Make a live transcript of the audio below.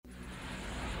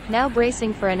now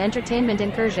bracing for an entertainment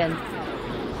incursion.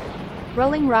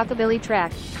 Rolling rockabilly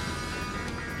track.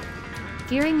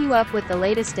 Gearing you up with the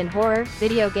latest in horror,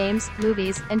 video games,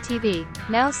 movies, and TV,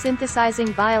 now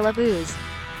synthesizing vial of ooze.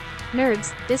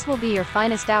 Nerds, this will be your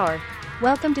finest hour.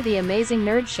 Welcome to the Amazing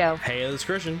Nerd Show. Hey, this is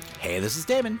Christian. Hey, this is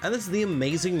Damon. And this is the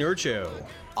Amazing Nerd Show.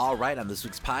 All right, on this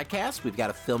week's podcast, we've got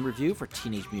a film review for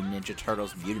Teenage Mutant Ninja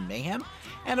Turtles Mutant Mayhem.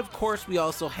 And of course, we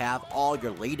also have all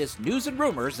your latest news and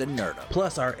rumors in nerdom.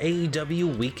 Plus our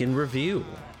AEW Week in Review.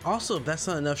 Also, if that's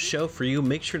not enough show for you,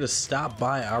 make sure to stop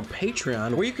by our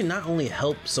Patreon, where you can not only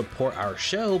help support our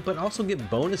show, but also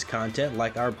get bonus content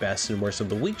like our Best and Worst of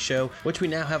the Week show, which we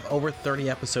now have over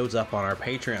 30 episodes up on our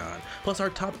Patreon. Plus,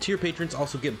 our top tier patrons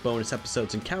also get bonus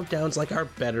episodes and countdowns like our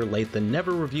Better Late Than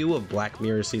Never review of Black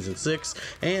Mirror Season 6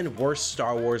 and Worst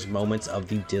Star Wars Moments of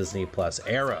the Disney Plus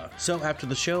era. So after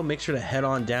the show, make sure to head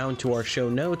on down to our show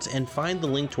notes and find the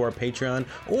link to our Patreon,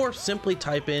 or simply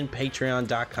type in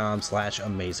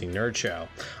patreon.com/Amazing Nerd Show.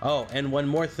 Oh, and one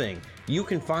more thing. You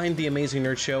can find the Amazing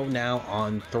Nerd Show now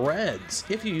on Threads.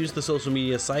 If you use the social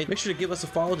media site, make sure to give us a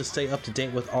follow to stay up to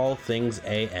date with all things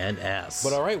ANS.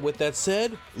 But all right, with that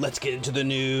said, let's get into the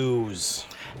news.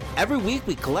 Every week,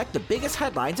 we collect the biggest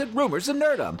headlines and rumors in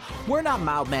nerdom. We're not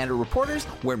mild-mannered reporters.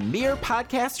 We're mere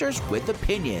podcasters with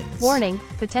opinions. Warning,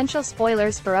 potential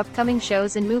spoilers for upcoming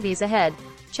shows and movies ahead.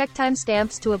 Check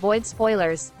timestamps to avoid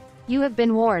spoilers. You have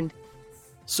been warned.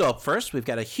 So up first, we've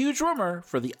got a huge rumor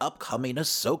for the upcoming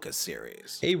Ahsoka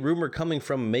series. A rumor coming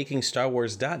from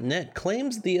MakingStarWars.net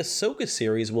claims the Ahsoka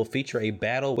series will feature a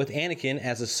battle with Anakin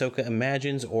as Ahsoka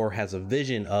imagines or has a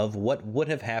vision of what would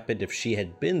have happened if she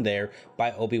had been there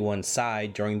by Obi-Wan's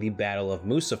side during the Battle of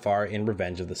Mustafar in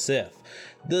Revenge of the Sith.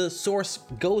 The source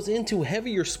goes into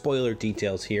heavier spoiler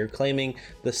details here, claiming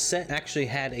the set actually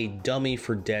had a dummy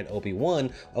for dead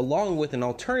Obi-Wan, along with an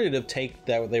alternative take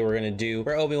that they were going to do,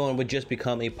 where Obi-Wan would just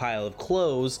become a pile of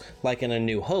clothes, like in A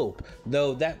New Hope.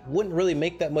 Though that wouldn't really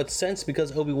make that much sense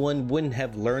because Obi-Wan wouldn't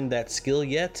have learned that skill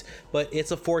yet, but it's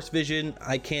a Force vision,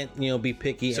 I can't, be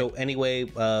picky. So anyway,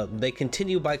 they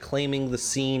continue by claiming the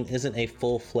scene isn't a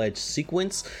full-fledged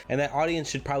sequence, and that audience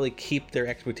should probably keep their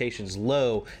expectations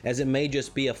low, as it may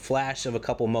just be a flash of a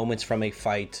couple moments from a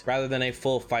fight rather than a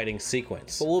full fighting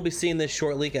sequence. But we'll be seeing this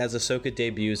shortly as Ahsoka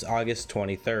debuts August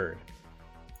 23rd.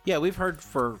 Yeah, we've heard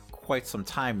for quite some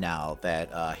time now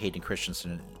that Hayden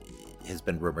Christensen has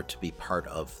been rumored to be part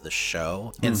of the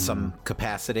show in some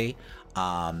capacity.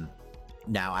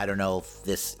 Now, I don't know if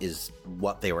this is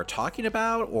what they were talking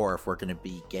about or if we're going to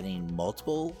be getting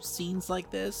multiple scenes like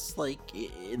this, like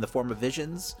in the form of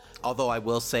visions. Although I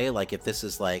will say, like, if this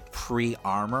is like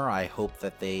pre-armor, I hope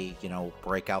that they,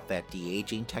 break out that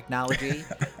de-aging technology.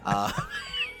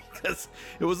 Because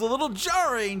it was a little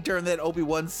jarring during that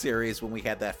Obi-Wan series when we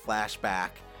had that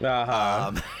flashback.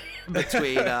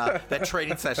 Between that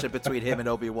training session between him and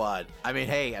Obi-Wan.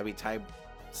 Time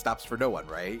stops for no one,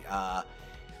 right?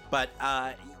 But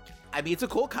it's a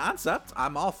cool concept.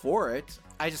 I'm all for it.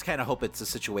 I just kind of hope it's a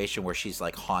situation where she's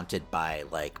like haunted by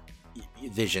like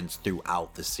visions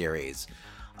throughout the series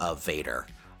of Vader.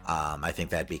 I think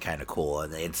that'd be kind of cool.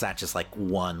 And it's not just like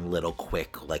one little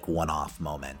quick, like one-off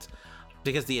moment.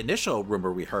 Because the initial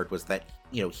rumor we heard was that,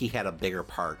 he had a bigger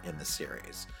part in the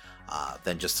series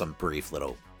than just some brief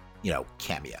little,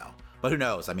 cameo. But who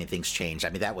knows? Things change.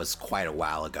 That was quite a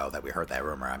while ago that we heard that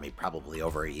rumor. Probably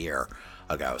over a year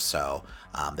ago. So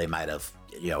they might have,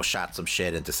 shot some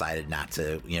shit and decided not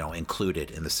to, include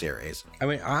it in the series.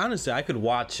 Honestly, I could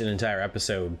watch an entire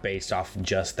episode based off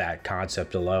just that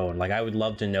concept alone. Like, I would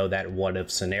love to know that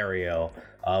what-if scenario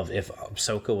of if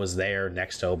Ahsoka was there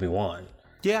next to Obi-Wan.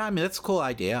 Yeah, that's a cool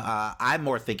idea. I'm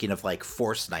more thinking of, like,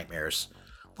 Force nightmares.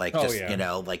 Like,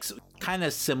 kind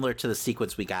of similar to the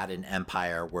sequence we got in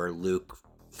Empire where Luke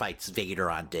fights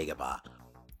Vader on Dagobah.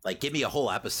 Like, give me a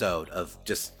whole episode of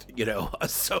just,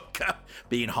 Ahsoka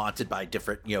being haunted by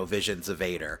different, visions of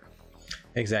Vader.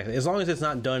 Exactly. As long as it's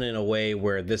not done in a way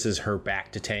where this is her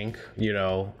back to tank,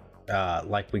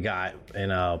 like we got in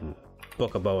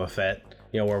Book of Boba Fett,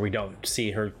 where we don't see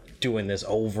her doing this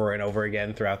over and over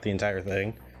again throughout the entire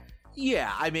thing.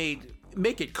 Yeah,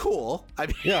 make it cool.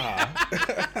 Yeah.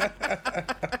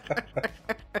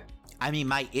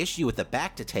 My issue with the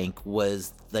back to tank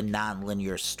was the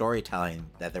non-linear storytelling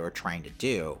that they were trying to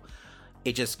do.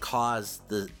 It just caused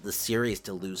the series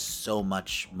to lose so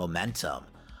much momentum.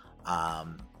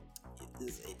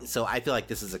 So I feel like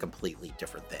this is a completely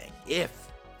different thing. If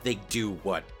they do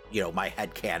what, my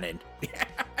headcanon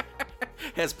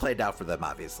has played out for them,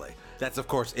 obviously. That's, of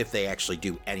course, if they actually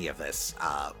do any of this.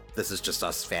 This is just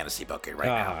us fantasy booking right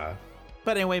now.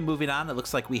 But anyway, moving on, it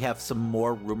looks like we have some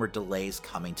more rumored delays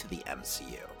coming to the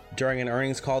MCU. During an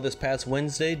earnings call this past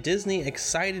Wednesday, Disney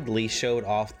excitedly showed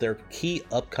off their key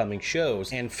upcoming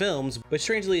shows and films, but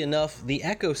strangely enough, the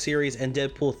Echo series and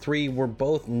Deadpool 3 were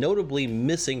both notably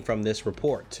missing from this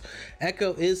report.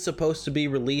 Echo is supposed to be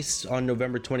released on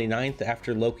November 29th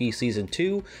after Loki Season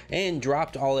 2 and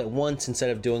dropped all at once instead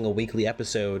of doing a weekly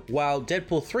episode, while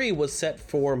Deadpool 3 was set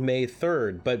for May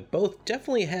 3rd, but both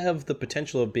definitely have the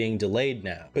potential of being delayed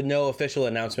now. But no official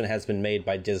announcement has been made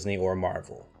by Disney or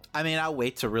Marvel. I mean, I'll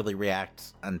wait to really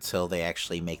react until they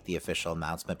actually make the official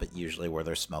announcement, but usually where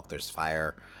there's smoke, there's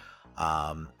fire.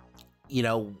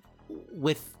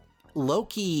 With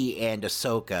Loki and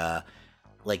Ahsoka,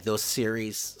 like those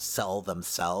series sell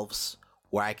themselves,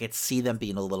 where I could see them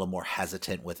being a little more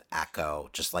hesitant with Echo,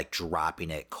 just like dropping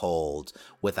it cold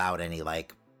without any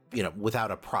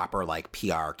without a proper like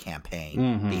PR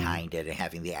campaign behind it and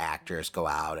having the actors go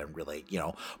out and really,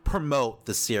 promote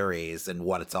the series and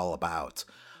what it's all about.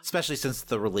 Especially since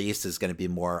the release is going to be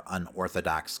more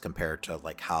unorthodox compared to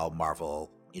like how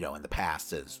Marvel, in the past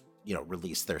has,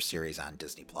 released their series on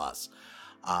Disney Plus.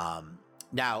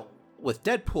 Now with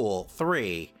Deadpool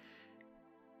 3,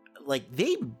 like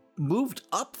they moved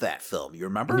up that film. You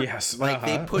remember? Yes. Like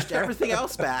they pushed everything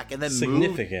else back and then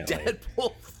moved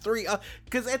Deadpool 3 up.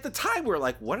 Because at the time we're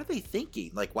like, what are they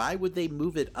thinking? Like, why would they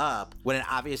move it up when it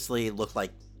obviously looked like,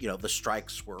 the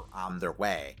strikes were on their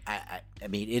way? I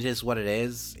mean, it is what it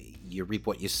is. You reap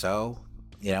what you sow.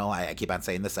 I keep on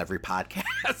saying this every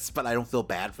podcast, but I don't feel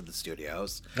bad for the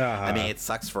studios. I mean, it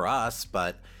sucks for us,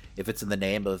 but if it's in the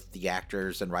name of the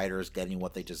actors and writers getting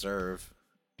what they deserve,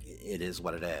 it is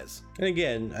what it is. And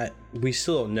again, we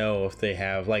still don't know if they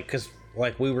have, because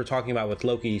we were talking about with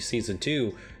Loki Season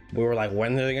 2, we were like,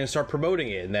 when are they going to start promoting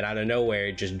it? And then out of nowhere,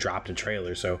 it just dropped a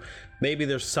trailer. So maybe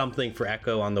there's something for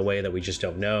Echo on the way that we just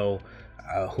don't know.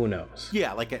 Who knows?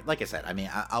 Yeah, like I said, I mean,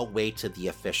 I'll wait till the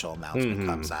official announcement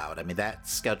comes out. I mean,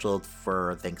 that's scheduled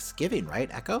for Thanksgiving, right,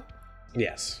 Echo?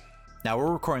 Yes. Now,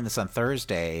 we're recording this on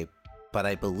Thursday, but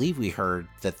I believe we heard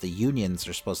that the unions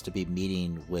are supposed to be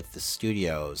meeting with the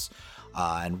studios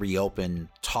and reopen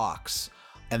talks.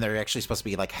 And they're actually supposed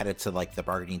to be headed to the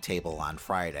bargaining table on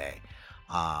Friday.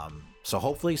 So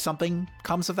hopefully something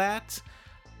comes of that,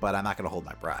 but I'm not going to hold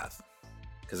my breath.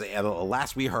 Because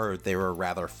last we heard, they were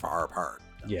rather far apart.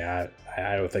 Yeah,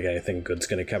 I don't think anything good's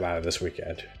going to come out of this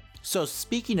weekend. So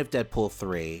speaking of Deadpool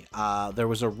 3, there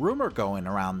was a rumor going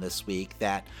around this week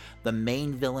that the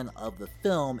main villain of the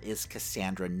film is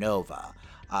Cassandra Nova.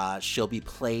 She'll be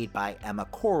played by Emma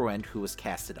Corwin, who was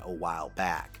casted a while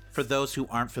back. For those who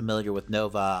aren't familiar with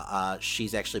Nova,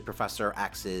 she's actually Professor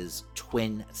X's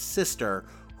twin sister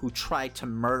who tried to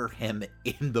murder him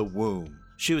in the womb.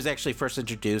 She was actually first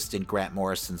introduced in Grant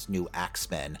Morrison's new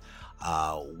X-Men,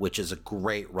 which is a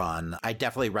great run. I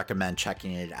definitely recommend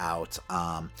checking it out.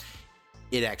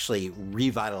 It actually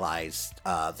revitalized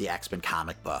the X-Men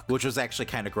comic book, which was actually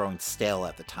kind of growing stale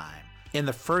at the time. In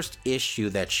the first issue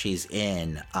that she's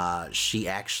in, she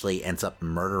actually ends up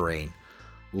murdering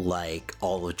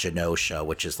all of Genosha,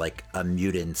 which is a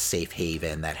mutant safe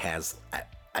haven that has,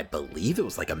 I believe it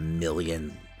was 1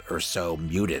 million or so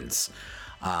mutants.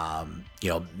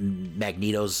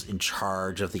 Magneto's in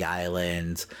charge of the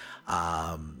island.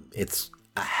 It's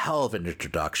a hell of an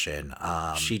introduction.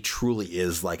 She truly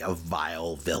is a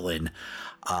vile villain.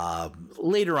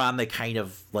 Later on, they kind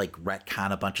of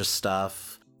retcon a bunch of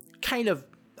stuff. Kind of,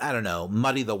 I don't know,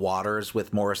 muddy the waters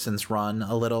with Morrison's run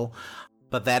a little.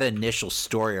 But that initial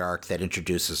story arc that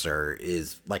introduces her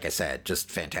is, like I said,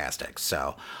 just fantastic.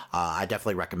 So I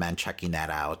definitely recommend checking that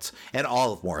out. And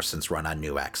all of Morrison's run on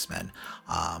New X-Men.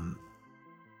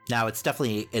 Now, it's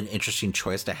definitely an interesting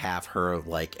choice to have her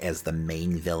as the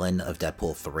main villain of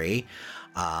Deadpool 3.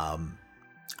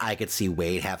 I could see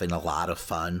Wade having a lot of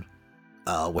fun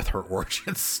with her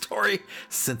origin story,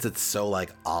 since it's so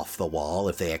off the wall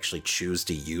if they actually choose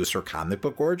to use her comic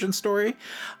book origin story.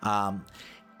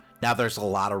 Now, there's a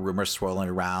lot of rumors swirling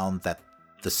around that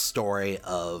the story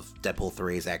of Deadpool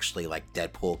 3 is actually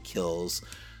Deadpool kills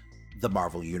the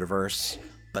Marvel Universe,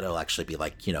 but it'll actually be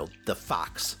the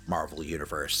Fox Marvel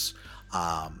Universe.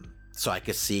 So I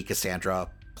could see Cassandra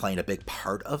playing a big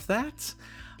part of that.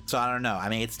 So I don't know. I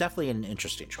mean, it's definitely an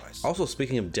interesting choice. Also,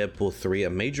 speaking of Deadpool 3, a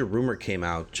major rumor came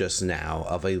out just now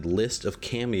of a list of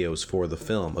cameos for the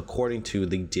film. According to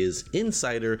the Diz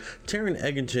insider, Taron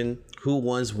Egerton, who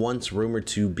was once rumored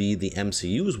to be the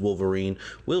MCU's Wolverine,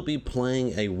 will be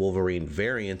playing a Wolverine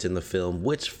variant in the film,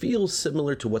 which feels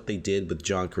similar to what they did with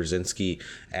John Krasinski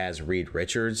as Reed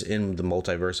Richards in the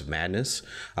Multiverse of Madness.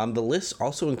 The list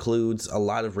also includes a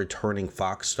lot of returning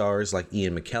Fox stars like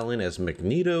Ian McKellen as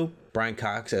Magneto, Brian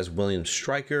Cox as William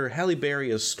Stryker, Halle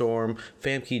Berry as Storm,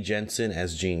 Famke Jensen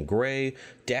as Jean Grey,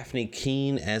 Daphne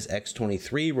Keane as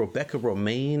X-23, Rebecca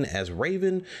Romaine as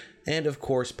Raven, and of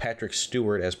course Patrick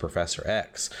Stewart as Professor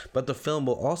X. But the film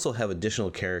will also have additional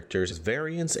characters,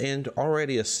 variants, and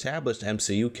already established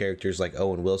MCU characters like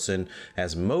Owen Wilson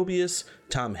as Mobius,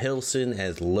 Tom Hiddleston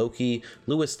as Loki,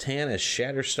 Louis Tan as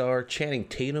Shatterstar, Channing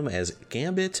Tatum as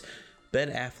Gambit, Ben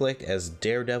Affleck as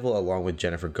Daredevil along with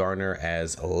Jennifer Garner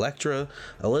as Elektra.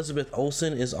 Elizabeth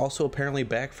Olsen is also apparently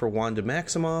back for Wanda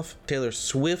Maximoff. Taylor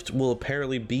Swift will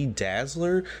apparently be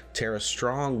Dazzler. Tara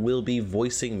Strong will be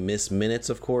voicing Miss Minutes,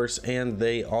 of course, and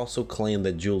they also claim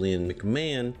that Julian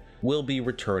McMahon will be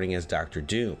returning as Doctor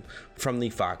Doom from the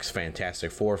Fox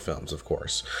Fantastic Four films, of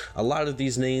course. A lot of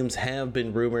these names have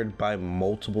been rumored by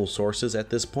multiple sources at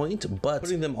this point, but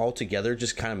putting them all together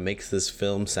just kind of makes this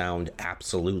film sound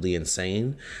absolutely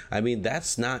insane. I mean,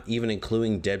 that's not even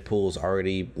including Deadpool's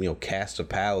already, cast of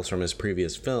pals from his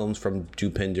previous films, from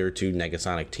Dopinder to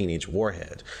Negasonic Teenage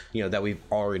Warhead, that we've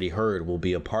already heard will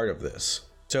be a part of this.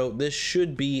 So this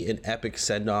should be an epic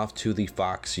send-off to the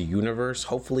Fox universe.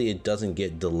 Hopefully it doesn't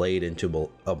get delayed into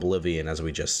oblivion, as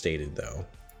we just stated, though.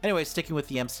 Anyway, sticking with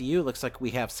the MCU, looks like we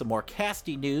have some more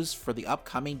casting news for the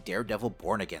upcoming Daredevil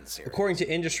Born Again series. According to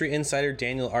industry insider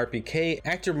Daniel RPK,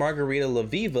 actor Margarita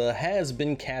LaViva has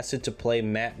been casted to play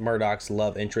Matt Murdock's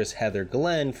love interest Heather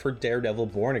Glenn for Daredevil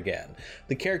Born Again.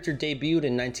 The character debuted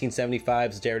in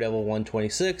 1975's Daredevil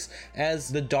 126 as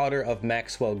the daughter of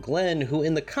Maxwell Glenn, who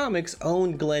in the comics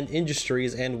owned Glenn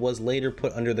Industries and was later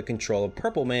put under the control of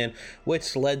Purple Man,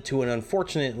 which led to an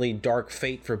unfortunately dark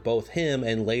fate for both him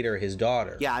and later his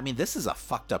daughter. Yeah, I mean, this is a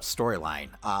fucked up storyline.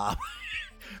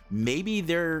 Maybe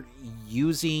they're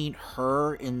using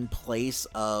her in place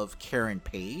of Karen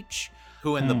Page,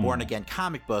 who in the Born Again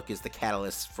comic book is the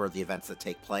catalyst for the events that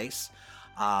take place.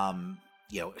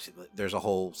 There's a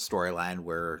whole storyline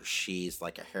where she's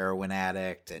like a heroin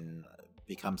addict and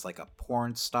becomes like a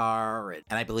porn star. And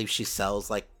I believe she sells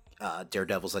like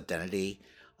Daredevil's identity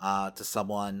to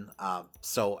someone.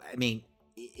 So, I mean,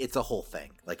 it's a whole thing.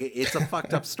 Like, it's a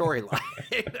fucked up storyline.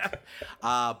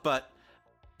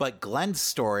 But Glenn's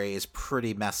story is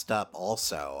pretty messed up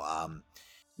also.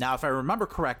 Now, if I remember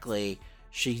correctly,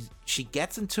 she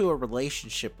gets into a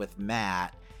relationship with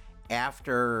Matt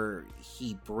after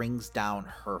he brings down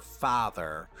her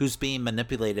father, who's being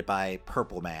manipulated by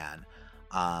Purple Man.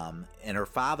 And her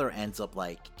father ends up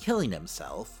like killing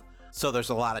himself. So there's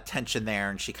a lot of tension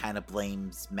there, and she kind of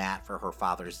blames Matt for her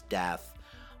father's death.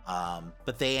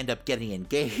 But they end up getting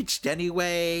engaged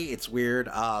anyway. It's weird.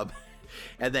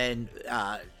 And then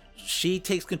she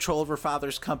takes control of her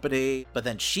father's company, but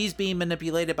then she's being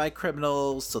manipulated by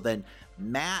criminals. So then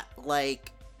Matt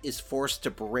is forced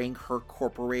to bring her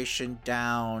corporation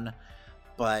down.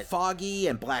 But Foggy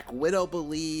and Black Widow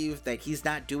believe that he's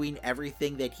not doing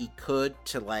everything that he could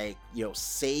to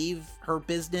save her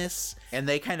business. And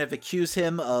they kind of accuse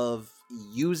him of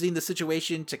using the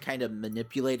situation to kind of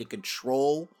manipulate and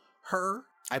control her.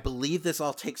 I believe this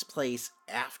all takes place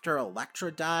after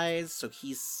Elektra dies, so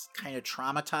he's kind of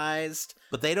traumatized.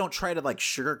 But they don't try to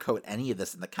sugarcoat any of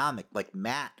this in the comic. Like,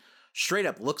 Matt straight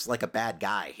up looks like a bad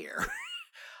guy here.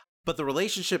 But the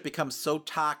relationship becomes so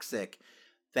toxic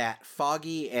that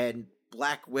Foggy and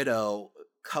Black Widow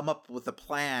come up with a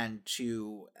plan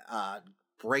to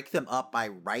break them up by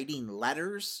writing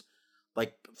letters,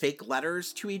 like fake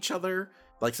letters to each other,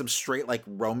 like some straight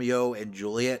Romeo and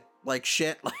Juliet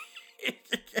shit.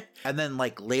 And then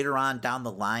later on down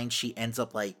the line, she ends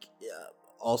up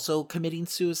also committing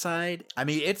suicide. I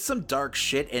mean, it's some dark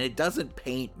shit, and it doesn't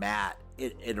paint Matt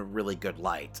in a really good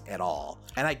light at all.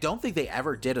 And I don't think they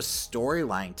ever did a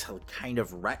storyline to kind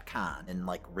of retcon and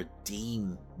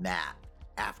redeem Matt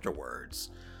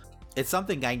afterwards. It's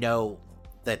something I know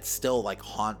that still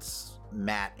haunts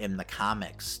Matt in the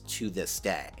comics to this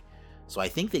day. So I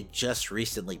think they just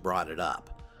recently brought it up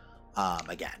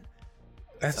again.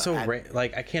 That's so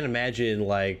I can't imagine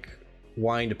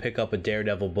wanting to pick up a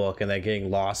Daredevil book and then getting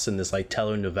lost in this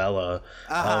telenovela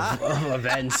of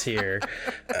events here.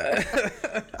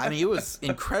 I mean, it was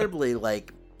incredibly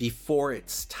before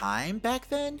its time back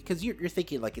then, because you're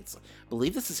thinking I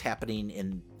believe this is happening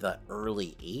in the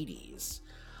early 80s.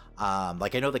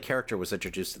 I know the character was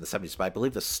introduced in the 70s, but I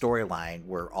believe the storyline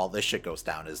where all this shit goes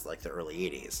down is the early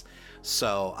 80s.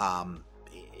 So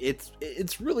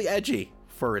it's really edgy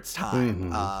for its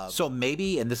time. So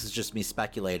maybe, and this is just me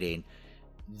speculating,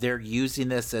 they're using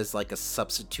this as a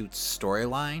substitute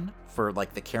storyline for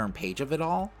the Karen Page of it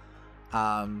all.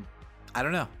 I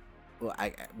don't know.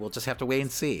 We'll just have to wait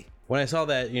and see. When I saw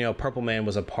that, Purple Man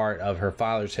was a part of her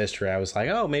father's history, I was like,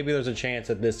 oh, maybe there's a chance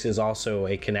that this is also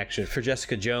a connection for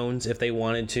Jessica Jones if they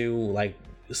wanted to, like,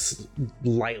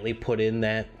 lightly put in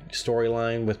that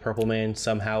storyline with Purple Man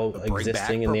somehow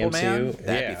existing in the MCU. Man?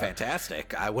 That'd be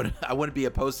fantastic. I wouldn't be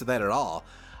opposed to that at all.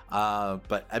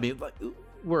 But I mean,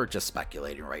 we're just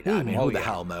speculating right now. I mean, who the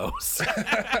hell knows?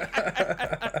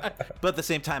 But at the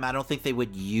same time, I don't think they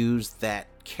would use that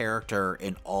character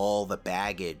in all the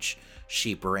baggage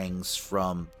she brings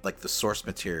from like the source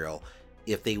material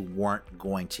if they weren't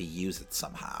going to use it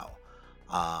somehow.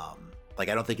 Like,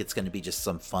 I don't think it's going to be just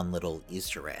some fun little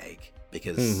Easter egg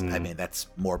because, I mean, that's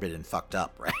morbid and fucked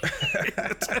up, right?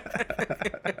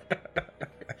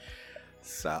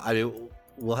 So, I mean,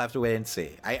 we'll have to wait and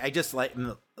see. I just like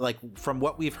from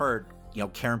what we've heard,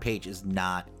 Karen Page is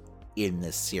not in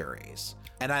this series.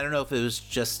 And I don't know if it was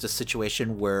just a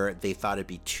situation where they thought it'd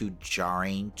be too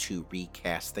jarring to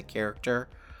recast the character.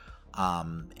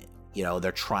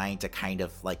 They're trying to kind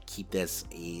of like keep this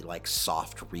a like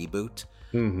soft reboot.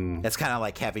 That's kind of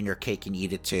like having your cake and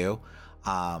eat it too.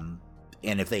 And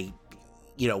if they,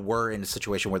 were in a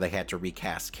situation where they had to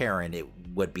recast Karen, it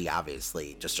would be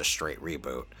obviously just a straight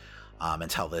reboot and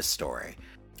tell this story.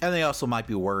 And they also might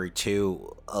be worried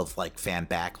too of like fan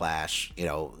backlash,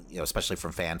 especially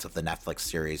from fans of the Netflix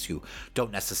series who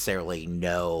don't necessarily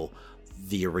know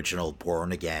the original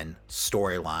Born Again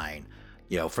storyline.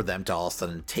 For them to all of a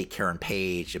sudden take Karen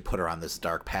Page and put her on this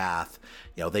dark path,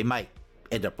 they might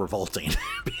end up revolting,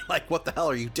 be like, "What the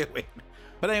hell are you doing?"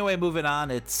 But anyway, moving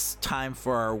on, it's time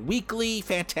for our weekly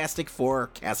Fantastic Four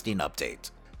casting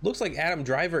update. Looks like Adam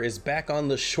Driver is back on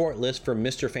the short list for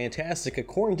Mr. Fantastic,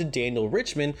 according to Daniel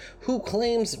Richman, who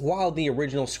claims while the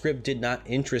original script did not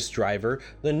interest Driver,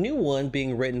 the new one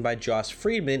being written by Joss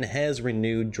Friedman has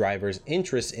renewed Driver's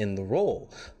interest in the role.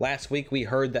 Last week we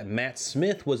heard that Matt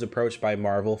Smith was approached by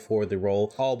Marvel for the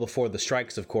role, all before the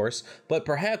strikes of course, but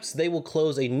perhaps they will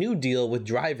close a new deal with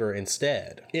Driver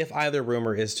instead, if either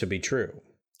rumor is to be true.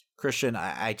 Christian,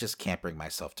 I just can't bring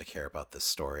myself to care about this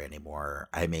story anymore.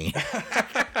 I mean,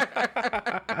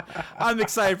 I'm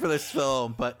excited for this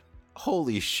film, but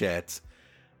holy shit.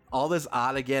 All this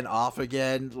on again, off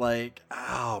again, like,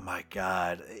 oh my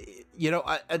God.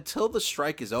 Until the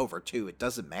strike is over, too, it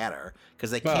doesn't matter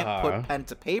because they can't put pen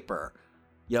to paper.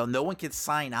 No one can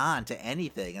sign on to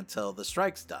anything until the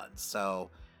strike's done.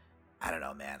 So, I don't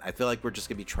know, man. I feel like we're just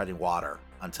going to be treading water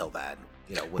until then.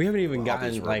 We haven't even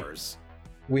gotten,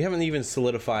 we haven't even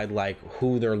solidified like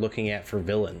who they're looking at for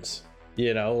villains.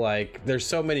 There's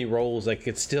so many roles that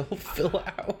could still fill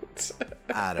out.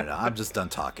 I don't know. I'm just done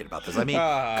talking about this. I mean,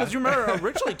 because you remember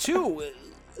originally too,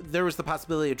 there was the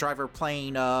possibility of Driver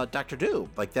playing Dr. Doom.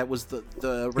 Like that was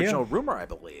the original rumor, I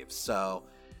believe. So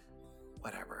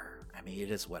whatever. I mean,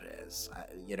 it is what it is.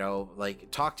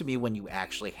 Talk to me when you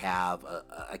actually have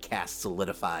a cast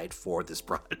solidified for this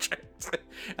project,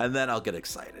 and then I'll get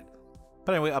excited.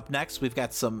 But anyway, up next, we've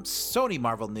got some Sony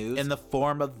Marvel news in the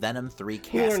form of Venom 3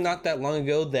 casting. We learned not that long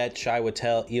ago that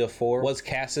Chiwetel Ejiofor was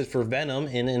casted for Venom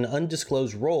in an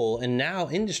undisclosed role, and now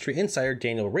industry insider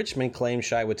Daniel Richman claims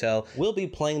Chiwetel will be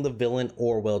playing the villain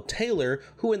Orwell Taylor,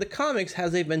 who in the comics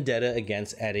has a vendetta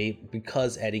against Eddie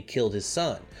because Eddie killed his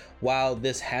son. While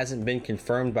this hasn't been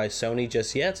confirmed by Sony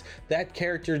just yet, that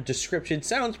character description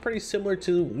sounds pretty similar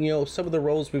to, some of the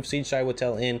roles we've seen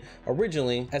Chiwetel in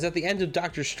originally, as at the end of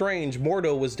Doctor Strange,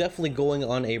 Mordo was definitely going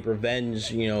on a revenge,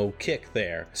 kick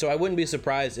there. So I wouldn't be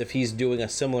surprised if he's doing a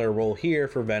similar role here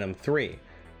for Venom 3,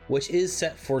 which is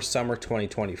set for summer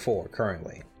 2024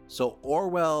 currently. So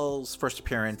Orwell's first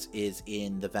appearance is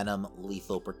in the Venom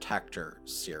Lethal Protector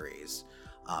series.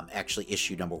 Actually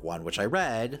issue number 1, which I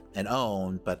read and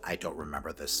own, but I don't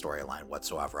remember this storyline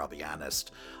whatsoever, I'll be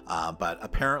honest. But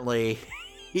apparently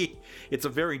it's a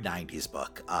very 90s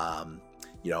book.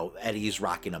 Eddie's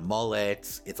rocking a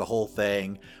mullet. It's a whole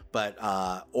thing. But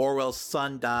Orwell's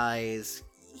son dies.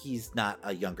 He's not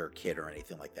a younger kid or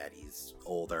anything like that. He's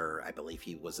older. I believe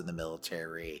he was in the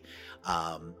military.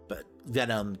 But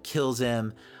Venom kills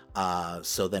him.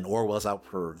 So then Orwell's out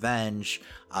for revenge.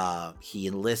 He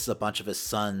enlists a bunch of his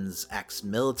son's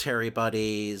ex-military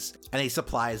buddies, and he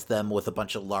supplies them with a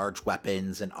bunch of large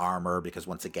weapons and armor because,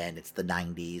 once again, it's the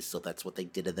 90s, so that's what they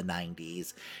did in the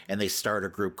 90s. And they start a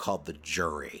group called the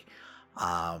Jury.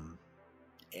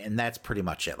 And that's pretty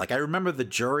much it. Like, I remember the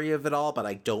Jury of it all, but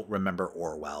I don't remember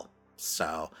Orwell.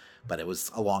 But it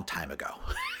was a long time ago.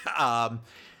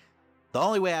 The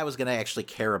only way I was going to actually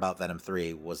care about Venom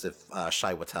 3 was if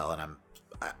Chiwetel, and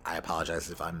I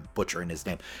apologize if I'm butchering his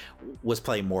name, was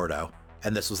playing Mordo,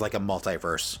 and this was like a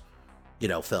multiverse,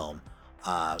 film.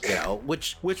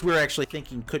 Which we're actually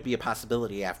thinking could be a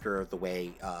possibility after the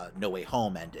way No Way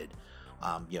Home ended.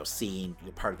 Seeing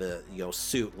part of the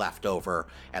suit left over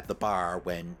at the bar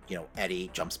when Eddie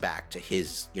jumps back to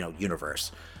his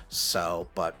universe. So,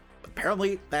 but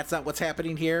apparently that's not what's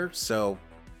happening here. So,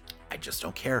 I just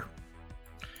don't care.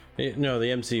 No, the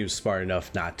MCU is smart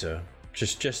enough not to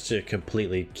just to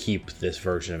completely keep this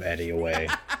version of Eddie away.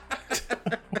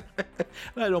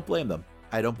 I don't blame them.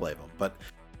 But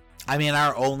I mean,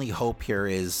 our only hope here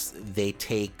is they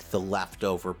take the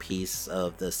leftover piece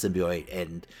of the symbiote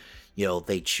and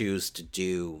they choose to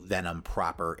do Venom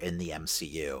proper in the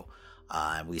MCU.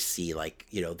 We see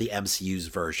the MCU's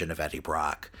version of Eddie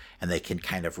Brock, and they can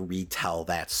kind of retell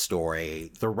that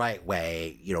story the right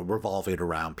way, revolving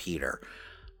around Peter.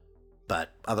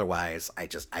 But otherwise, I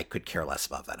could care less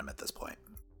about Venom at this point.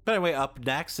 But anyway, up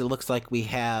next, it looks like we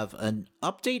have an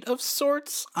update of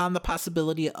sorts on the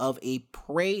possibility of a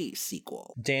Prey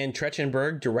sequel. Dan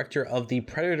Trachtenberg, director of the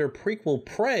Predator prequel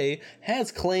Prey,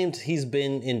 has claimed he's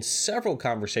been in several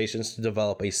conversations to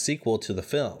develop a sequel to the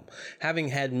film. Having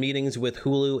had meetings with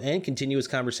Hulu and continuous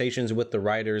conversations with the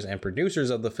writers and producers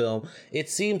of the film, it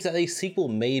seems that a sequel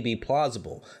may be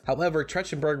plausible. However,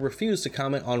 Trachtenberg refused to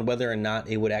comment on whether or not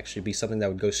it would actually be something that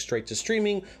would go straight to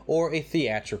streaming or a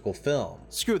theatrical film.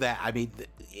 Screw that. I mean,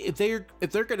 if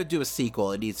they're going to do a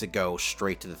sequel, it needs to go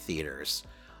straight to the theaters.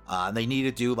 And they need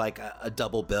to do like a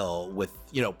double bill with,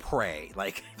 Prey,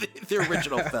 like the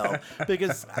original film.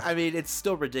 Because, I mean, it's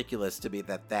still ridiculous to me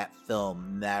that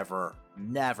film never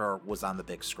was on the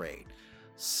big screen.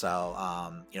 So,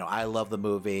 I love the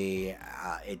movie.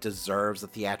 It deserves a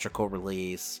theatrical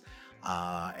release.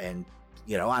 And,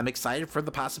 I'm excited for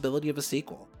the possibility of a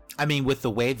sequel. I mean, with the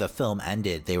way the film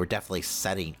ended, they were definitely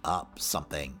setting up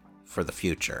something for the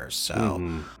future. So,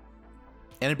 And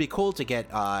it'd be cool to get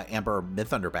Amber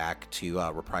Midthunder back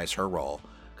to reprise her role,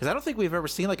 because I don't think we've ever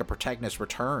seen like a protagonist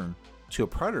return to a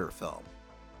Predator film,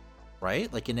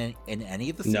 right? Like in any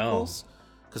of the sequels,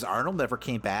 because Arnold never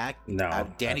came back. No,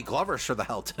 Danny Glover sure the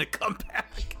hell didn't come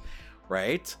back,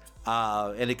 right?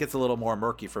 And it gets a little more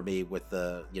murky for me with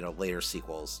the later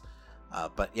sequels.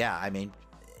 But yeah, I mean,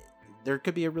 there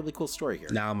could be a really cool story here.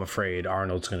 Now I'm afraid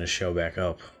Arnold's going to show back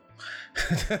up.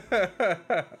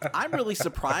 I'm really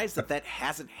surprised that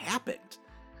hasn't happened.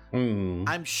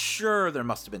 I'm sure there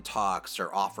must have been talks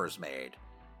or offers made,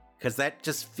 because that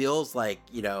just feels like,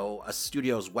 a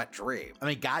studio's wet dream. I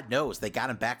mean, God knows they got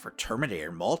him back for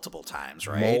Terminator multiple times,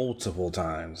 right? Multiple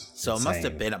times. So it must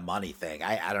have been a money thing.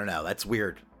 I don't know. That's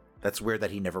weird. That's weird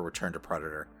that he never returned to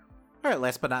Predator. All right,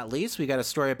 last but not least, we got a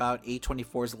story about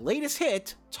A24's latest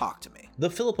hit, Talk to Me.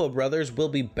 The Filippo brothers will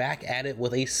be back at it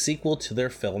with a sequel to their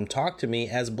film Talk to Me,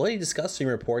 as Bloody Disgusting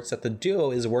reports that the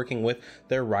duo is working with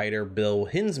their writer Bill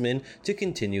Hinsman to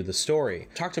continue the story.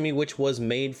 Talk to Me, which was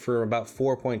made for about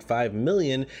 $4.5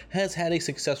 million, has had a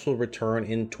successful return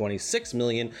in $26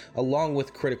 million, along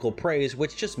with critical praise,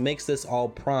 which just makes this all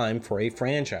prime for a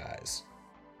franchise.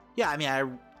 Yeah, I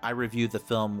mean, I reviewed the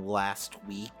film last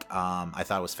week. I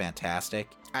thought it was fantastic.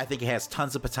 I think it has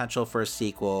tons of potential for a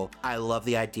sequel. I love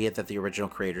the idea that the original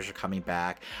creators are coming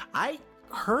back. I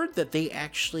heard that they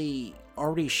actually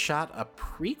already shot a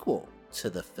prequel to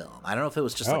the film. I don't know if it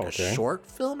was just a short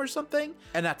film or something.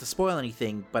 And not to spoil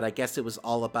anything, but I guess it was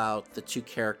all about the two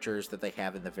characters that they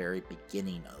have in the very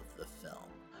beginning of the film.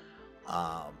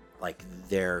 Like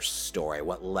their story,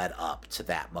 what led up to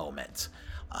that moment.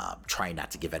 Trying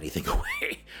not to give anything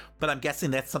away, but I'm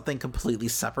guessing that's something completely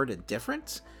separate and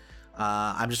different.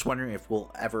 I'm just wondering if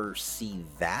we'll ever see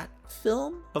that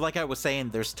film. But like I was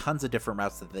saying, there's tons of different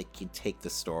routes that they can take the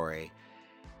story.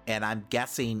 And I'm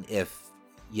guessing if,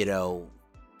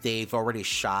 they've already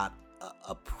shot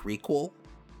a prequel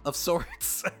of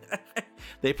sorts,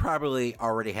 they probably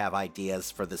already have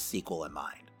ideas for the sequel in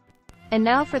mind. And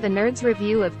now for the Nerds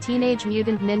review of Teenage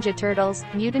Mutant Ninja Turtles,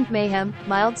 Mutant Mayhem,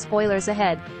 mild spoilers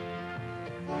ahead.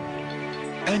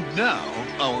 And now,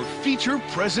 our feature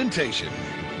presentation.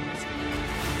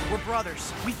 We're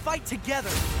brothers. We fight together.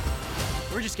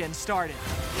 We're just getting started.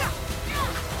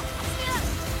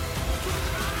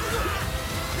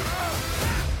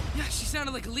 Yeah, she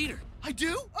sounded like a leader. I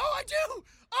do? Oh, I do!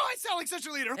 Oh, I sound like such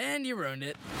a leader! And you ruined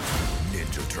it.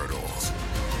 Ninja Turtles.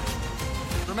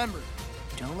 Remember,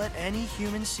 don't let any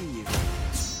human see you.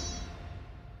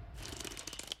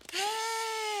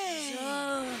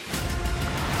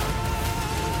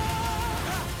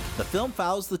 The film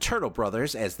follows the Turtle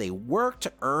Brothers as they work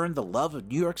to earn the love of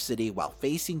New York City while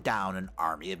facing down an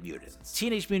army of mutants.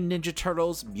 Teenage Mutant Ninja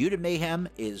Turtles Mutant Mayhem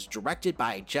is directed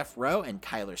by Jeff Rowe and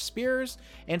Kyler Spears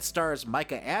and stars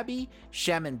Micah Abbey,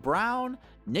 Shamon Brown,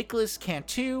 Nicholas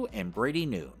Cantu, and Brady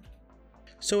Noon.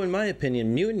 So in my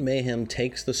opinion, Mutant Mayhem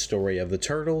takes the story of the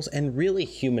Turtles and really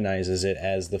humanizes it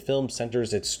as the film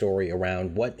centers its story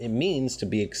around what it means to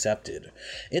be accepted.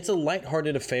 It's a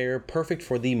lighthearted affair, perfect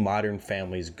for the modern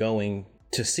families going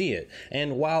to see it.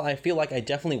 And while I feel like I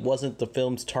definitely wasn't the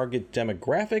film's target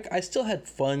demographic, I still had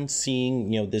fun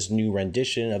seeing, this new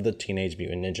rendition of the Teenage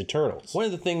Mutant Ninja Turtles. One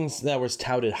of the things that was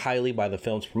touted highly by the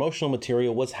film's promotional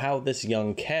material was how this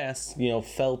young cast,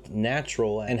 felt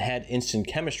natural and had instant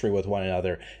chemistry with one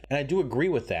another. And I do agree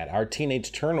with that. Our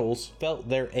Teenage Turtles felt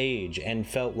their age and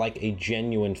felt like a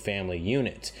genuine family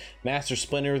unit. Master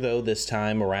Splinter, though, this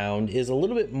time around is a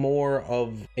little bit more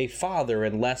of a father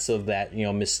and less of that,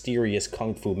 mysterious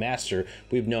Kung Fu master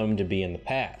we've known him to be in the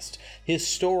past. His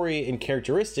story and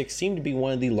characteristics seem to be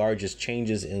one of the largest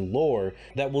changes in lore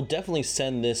that will definitely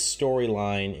send this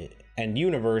storyline and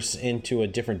universe into a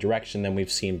different direction than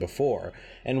we've seen before.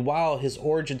 And while his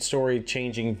origin story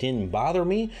changing didn't bother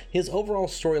me, his overall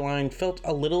storyline felt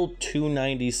a little too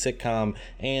 90s sitcom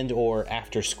and or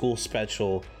after school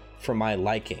special for my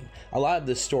liking. A lot of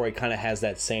this story kind of has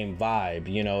that same vibe,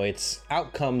 its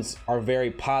outcomes are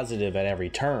very positive at every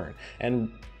turn,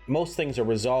 and most things are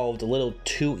resolved a little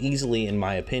too easily in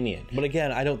my opinion. But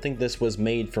again, I don't think this was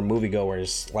made for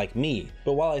moviegoers like me.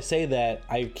 But while I say that,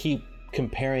 I keep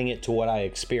comparing it to what I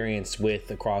experienced with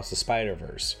Across the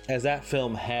Spider-Verse, as that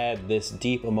film had this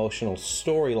deep emotional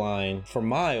storyline for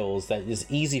Miles that is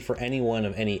easy for anyone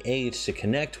of any age to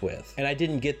connect with. And I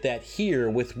didn't get that here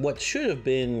with what should have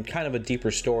been kind of a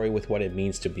deeper story with what it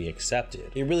means to be accepted.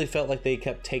 It really felt like they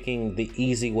kept taking the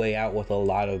easy way out with a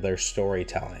lot of their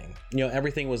storytelling.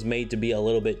 Everything was made to be a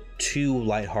little bit too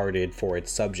lighthearted for its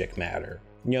subject matter.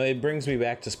 It brings me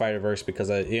back to Spider-Verse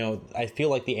because I feel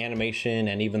like the animation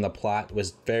and even the plot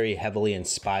was very heavily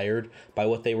inspired by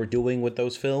what they were doing with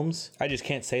those films. I just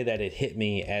can't say that it hit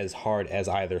me as hard as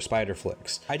either Spider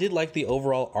flicks. I did like the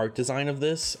overall art design of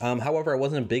this. However, I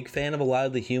wasn't a big fan of a lot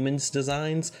of the humans'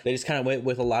 designs. They just kind of went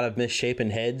with a lot of misshapen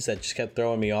heads that just kept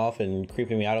throwing me off and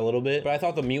creeping me out a little bit. But I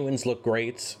thought the mutants looked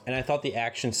great, and I thought the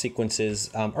action sequences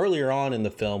earlier on in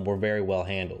the film were very well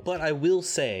handled. But I will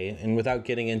say, and without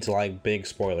getting into big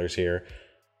spoilers here,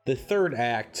 the third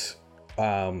act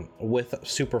with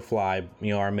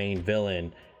Superfly, our main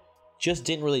villain, just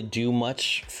didn't really do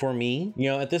much for me.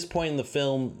 At this point in the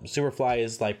film, Superfly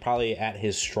is probably at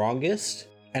his strongest,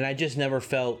 and I just never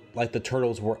felt like the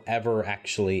Turtles were ever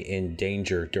actually in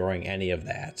danger during any of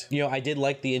that. I did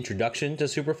like the introduction to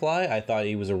Superfly. I thought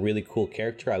he was a really cool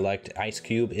character. I liked Ice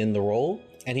Cube in the role,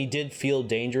 and he did feel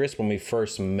dangerous when we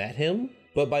first met him.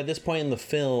 But by this point in the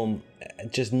film,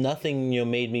 just nothing,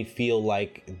 made me feel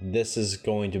like this is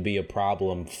going to be a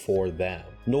problem for them.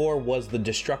 Nor was the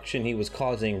destruction he was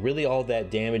causing really all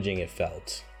that damaging, it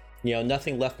felt.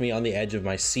 Nothing left me on the edge of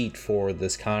my seat for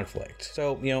this conflict.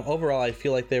 So, overall, I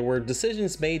feel like there were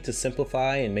decisions made to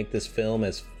simplify and make this film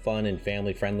as fun and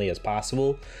family friendly as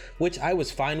possible, which I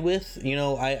was fine with.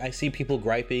 I see people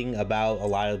griping about a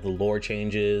lot of the lore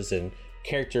changes and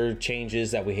character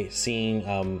changes that we've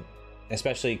seen,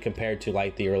 especially compared to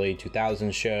the early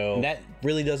 2000s show. And that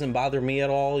really doesn't bother me at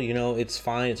all. It's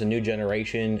fine. It's a new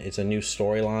generation. It's a new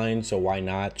storyline. So why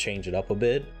not change it up a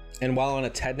bit? And while on a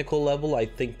technical level, I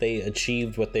think they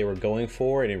achieved what they were going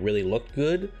for and it really looked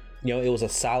good. It was a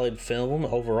solid film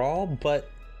overall,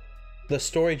 but the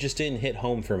story just didn't hit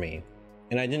home for me.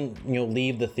 And I didn't,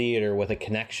 leave the theater with a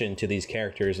connection to these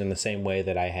characters in the same way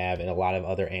that I have in a lot of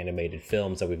other animated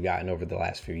films that we've gotten over the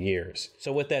last few years.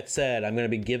 So with that said, I'm going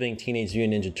to be giving Teenage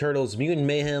Mutant Ninja Turtles Mutant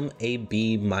Mayhem a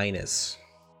B-.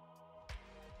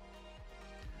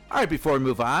 All right, before we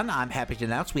move on, I'm happy to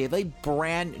announce we have a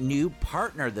brand new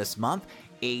partner this month,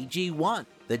 AG1,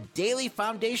 the daily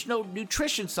foundational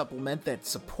nutrition supplement that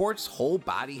supports whole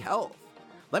body health.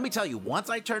 Let me tell you, once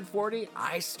I turned 40,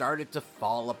 I started to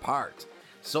fall apart.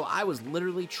 So I was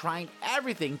literally trying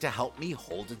everything to help me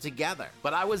hold it together.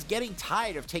 But I was getting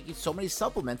tired of taking so many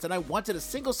supplements, and I wanted a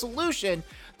single solution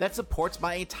that supports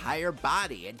my entire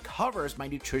body and covers my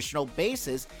nutritional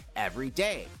bases every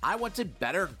day. I wanted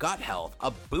better gut health, a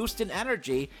boost in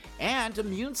energy, and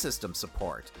immune system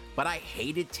support. But I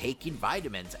hated taking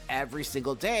vitamins every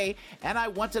single day, and I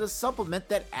wanted a supplement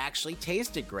that actually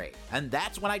tasted great. And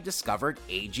that's when I discovered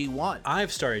AG1.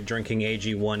 I've started drinking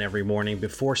AG1 every morning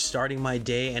before starting my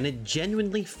day, and it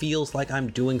genuinely feels like I'm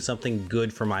doing something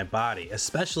good for my body,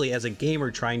 especially as a gamer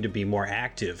trying to be more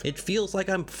active. It feels like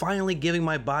I'm finally giving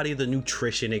my body the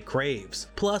nutrition it craves.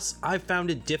 Plus, I've found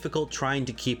it difficult trying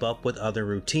to keep up with other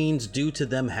routines due to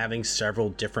them having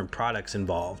several different products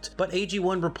involved. But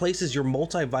AG1 replaces your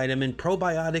multivitamin,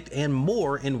 probiotic, and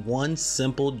more in one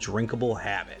simple drinkable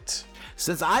habit.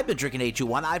 Since I've been drinking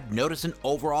AG1, I've noticed an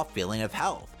overall feeling of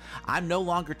health. I'm no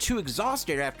longer too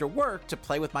exhausted after work to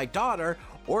play with my daughter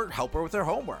or help her with her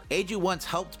homework. AG1's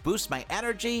helped boost my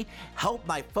energy, help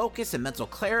my focus and mental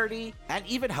clarity, and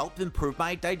even help improve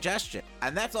my digestion.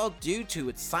 And that's all due to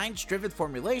its science-driven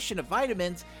formulation of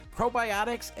vitamins,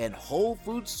 probiotics, and whole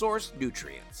food source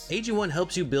nutrients. AG1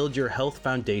 helps you build your health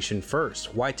foundation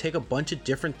first. Why take a bunch of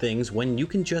different things when you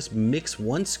can just mix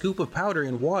 1 scoop of powder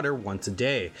in water once a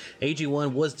day?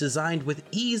 AG1 was designed with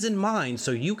ease in mind so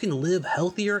you can live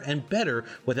healthier and better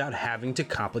without having to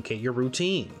complicate your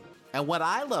routine. And what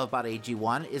I love about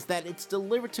AG1 is that it's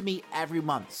delivered to me every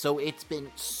month, so it's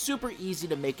been super easy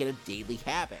to make it a daily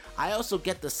habit. I also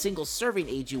get the single serving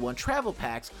AG1 travel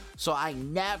packs, so I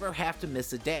never have to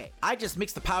miss a day. I just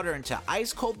mix the powder into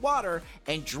ice cold water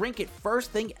and drink it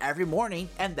first thing every morning,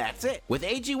 and that's it. With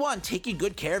AG1, taking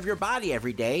good care of your body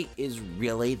every day is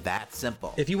really that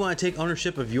simple. If you want to take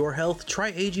ownership of your health,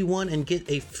 try AG1 and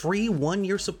get a free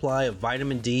 1-year supply of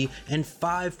vitamin D and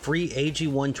 5 free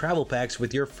AG1 travel packs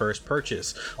with your first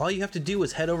purchase. All you have to do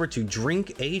is head over to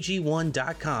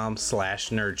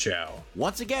drinkag1.com/nerdshow.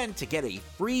 Once again, to get a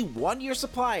free 1-year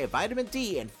supply of vitamin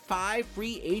D and 5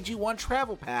 free AG1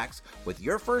 travel packs with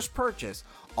your first purchase,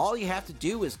 all you have to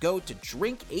do is go to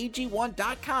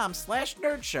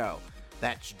drinkag1.com/nerdshow.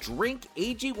 That's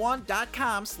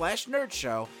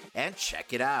drinkag1.com/nerdshow and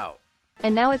check it out.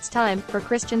 And now it's time for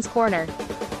Christian's Corner.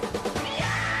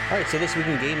 Alright, so this week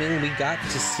in gaming, we got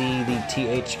to see the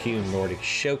THQ Nordic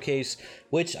Showcase,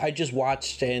 which I just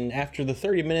watched, and after the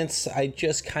 30 minutes, I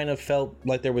just kind of felt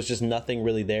like there was just nothing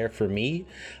really there for me.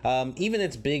 Even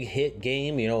its big hit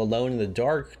game, Alone in the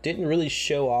Dark, didn't really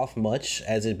show off much,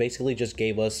 as it basically just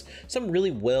gave us some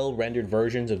really well-rendered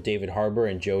versions of David Harbour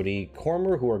and Jodie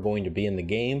Comer, who are going to be in the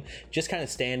game, just kind of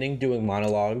standing, doing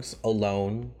monologues,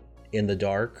 alone in the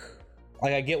dark.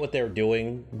 Like, I get what they're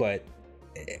doing, but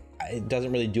it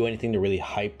doesn't really do anything to really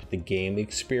hype the game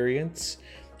experience.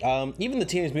 Even the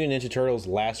Teenage Mutant Ninja Turtles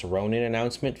Last Ronin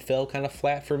announcement fell kind of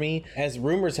flat for me, as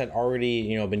rumors had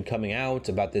already, been coming out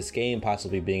about this game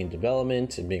possibly being in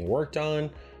development and being worked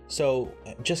on. So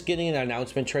just getting an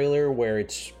announcement trailer where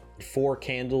it's 4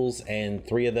 candles and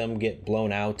 3 of them get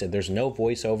blown out and there's no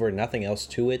voiceover, nothing else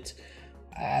to it,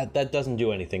 that doesn't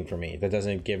do anything for me. That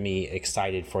doesn't get me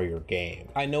excited for your game.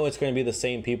 I know it's going to be the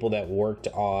same people that worked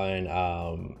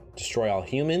on Destroy All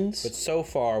Humans, but so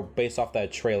far, based off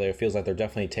that trailer, it feels like they're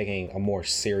definitely taking a more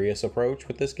serious approach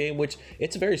with this game, which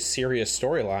it's a very serious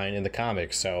storyline in the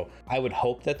comics, so I would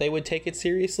hope that they would take it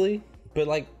seriously.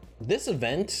 But this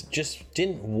event just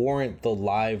didn't warrant the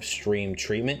live stream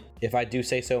treatment, if I do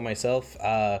say so myself.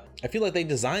 I feel like they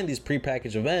designed these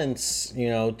prepackaged events,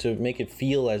 to make it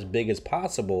feel as big as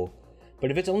possible.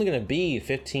 But if it's only going to be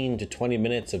 15 to 20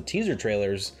 minutes of teaser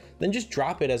trailers, then just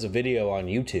drop it as a video on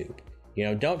YouTube.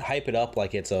 Don't hype it up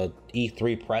like it's a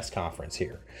E3 press conference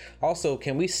here. Also,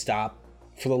 can we stop,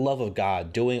 for the love of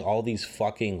God, doing all these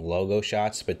fucking logo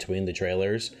shots between the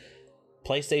trailers?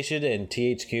 PlayStation and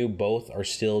THQ both are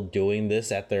still doing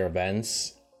this at their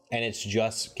events, and it's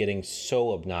just getting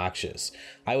so obnoxious.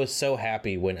 I was so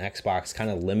happy when Xbox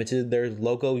kind of limited their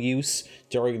logo use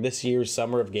during this year's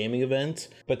Summer of Gaming event,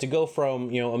 but to go from,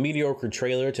 a mediocre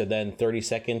trailer to then 30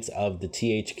 seconds of the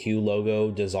THQ logo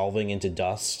dissolving into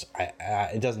dust,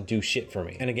 it doesn't do shit for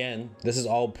me. And again, this is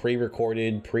all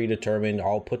pre-recorded, predetermined,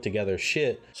 all put together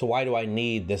shit, so why do I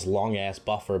need this long ass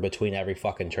buffer between every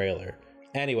fucking trailer?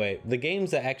 Anyway, the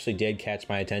games that actually did catch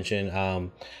my attention,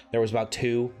 there was about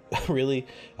 2, really.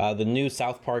 The new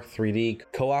South Park 3D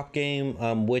co-op game,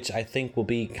 which I think will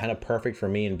be kind of perfect for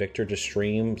me and Victor to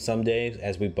stream someday,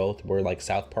 as we both were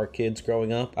South Park kids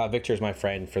growing up. Victor's my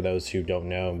friend, for those who don't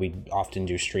know, and we often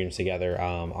do streams together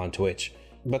on Twitch.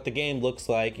 But the game looks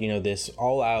like, this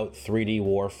all-out 3D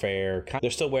warfare.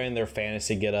 They're still wearing their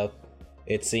fantasy getup,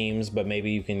 it seems, but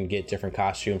maybe you can get different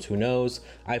costumes, who knows.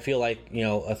 I feel like,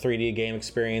 a 3D game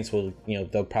experience will,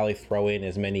 they'll probably throw in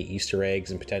as many Easter eggs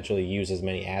and potentially use as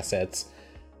many assets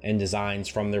and designs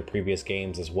from their previous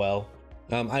games as well.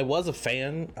 I was a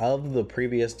fan of the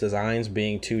previous designs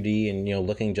being 2D and,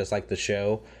 looking just like the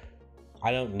show.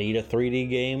 I don't need a 3D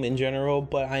game in general,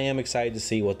 but I am excited to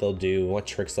see what they'll do, what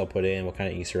tricks they'll put in, what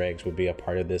kind of Easter eggs would be a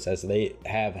part of this, as they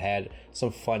have had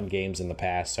some fun games in the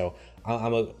past. So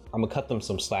I'm gonna cut them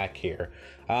some slack here.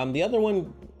 The other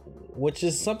one, which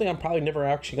is something I'm probably never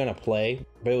actually gonna play,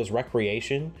 but it was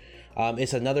Recreation.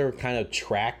 It's another kind of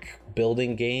track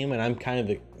building game, and I'm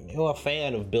kind of a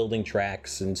fan of building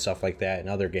tracks and stuff like that in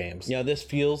other games. This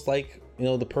feels like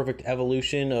the perfect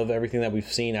evolution of everything that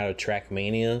we've seen out of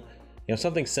Trackmania.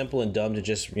 Something simple and dumb to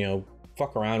just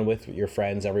fuck around with your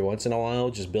friends every once in a while,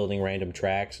 just building random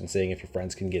tracks and seeing if your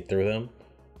friends can get through them.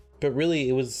 But really,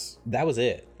 that was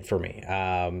it for me.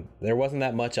 There wasn't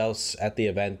that much else at the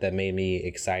event that made me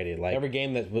excited. Like, every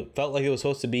game that felt like it was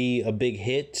supposed to be a big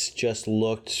hit just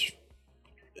looked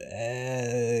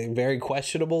very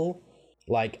questionable.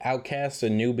 Like Outcast: A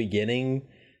New Beginning,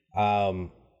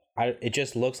 it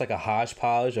just looks like a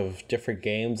hodgepodge of different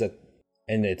games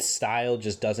and its style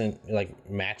just doesn't like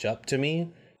match up to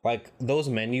me. Like, those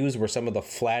menus were some of the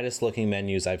flattest looking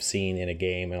menus I've seen in a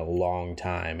game in a long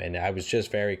time, and I was just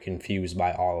very confused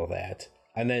by all of that.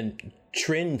 And then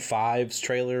Trin 5's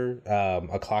trailer,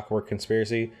 A Clockwork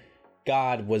Conspiracy,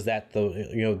 God, was that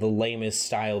the lamest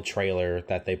style trailer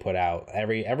that they put out.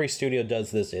 Every studio does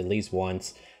this at least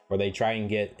once, where they try and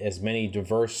get as many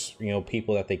diverse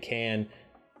people that they can,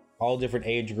 all different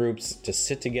age groups, to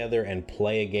sit together and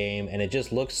play a game, and it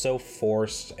just looks so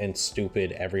forced and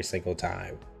stupid every single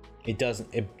time. It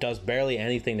does barely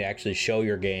anything to actually show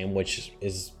your game, which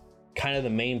is kind of the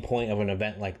main point of an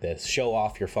event like this. Show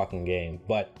off your fucking game.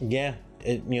 But yeah,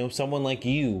 someone like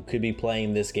you could be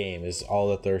playing this game is all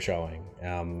that they're showing,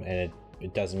 and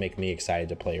it doesn't make me excited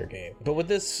to play your game. But with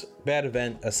this bad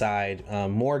event aside,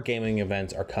 more gaming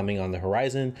events are coming on the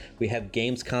horizon. We have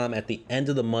Gamescom at the end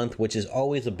of the month, which is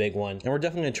always a big one. And we're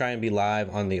definitely gonna try and be live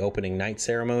on the opening night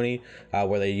ceremony,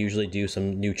 where they usually do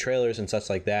some new trailers and such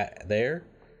like that there.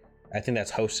 I think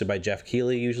that's hosted by Jeff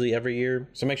Keighley usually every year.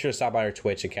 So make sure to stop by our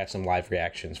Twitch and catch some live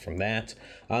reactions from that.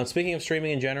 Speaking of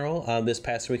streaming in general, this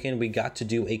past weekend we got to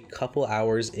do a couple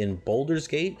hours in Baldur's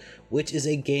Gate, which is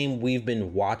a game we've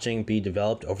been watching be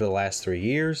developed over the last 3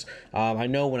 years. I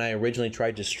know when I originally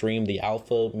tried to stream the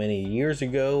alpha many years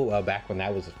ago, back when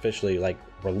that was officially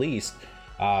released,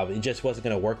 it just wasn't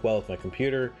going to work well with my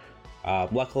computer.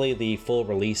 Luckily, the full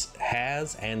release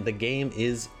has, and the game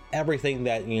is everything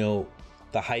that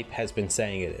the hype has been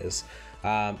saying it is.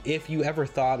 If you ever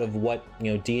thought of what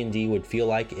D&D would feel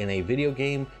like in a video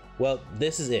game, well,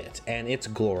 this is it, and it's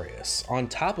glorious. On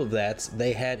top of that,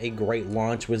 they had a great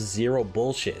launch with zero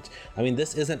bullshit. I mean,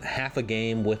 this isn't half a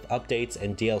game with updates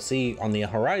and DLC on the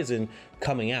horizon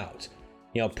coming out,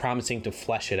 promising to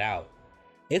flesh it out.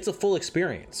 It's a full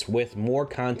experience with more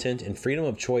content and freedom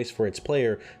of choice for its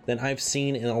player than I've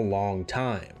seen in a long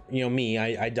time.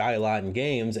 I die a lot in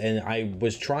games, and I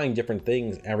was trying different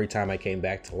things every time I came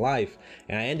back to life,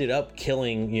 and I ended up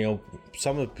killing,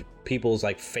 some of people's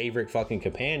favorite fucking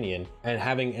companion and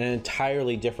having an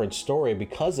entirely different story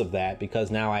because of that,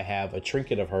 because now I have a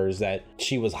trinket of hers that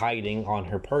she was hiding on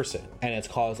her person, and it's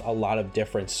caused a lot of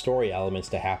different story elements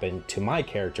to happen to my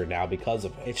character now because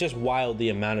of it. It's just wild the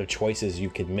amount of choices you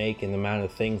could make and the amount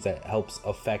of things that helps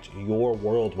affect your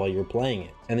world while you're playing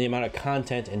it, and the amount of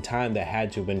content and time that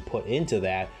had to have been put into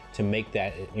that to make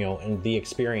that, and the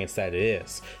experience that it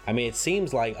is. I mean, it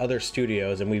seems like other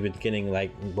studios, and we've been getting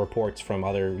reports from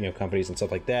other, companies and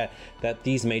stuff like that, that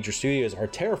these major studios are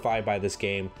terrified by this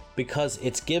game because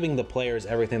it's giving the players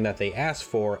everything that they asked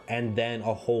for and then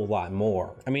a whole lot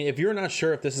more. I mean, if you're not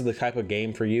sure if this is the type of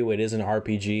game for you, it is an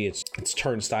RPG, it's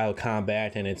turn-style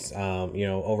combat, and it's,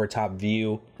 over-top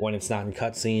view when it's not in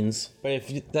cutscenes. But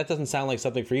if that doesn't sound like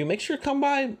something for you, make sure to come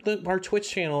by our Twitch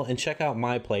channel and check out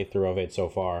my playthrough of it so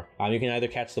far. You can either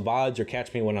catch the VODs or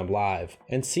catch me when I'm live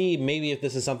and see maybe if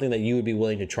this is something that you would be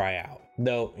willing to try out.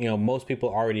 Though, most people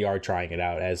already are trying it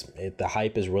out, as the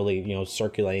hype is really,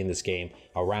 circulating this game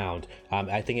around.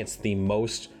 I think it's the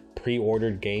most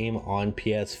pre-ordered game on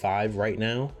PS5 right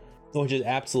now, which is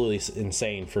absolutely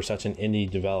insane for such an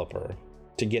indie developer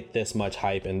to get this much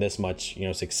hype and this much,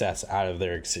 success out of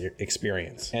their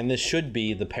experience. And this should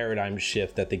be the paradigm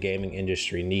shift that the gaming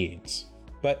industry needs.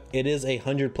 But it is a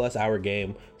 100+ hour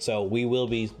game, so we will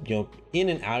be, in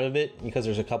and out of it, because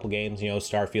there's a couple games,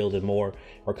 Starfield and more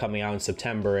are coming out in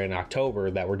September and October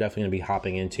that we're definitely going to be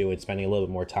hopping into and spending a little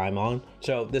bit more time on.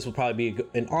 So this will probably be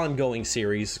an ongoing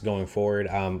series going forward.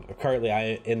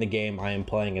 Currently, in the game, I am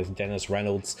playing as Dennis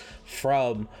Reynolds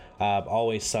from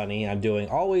Always Sunny. I'm doing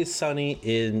Always Sunny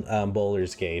in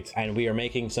Baldur's Gate, and we are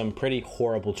making some pretty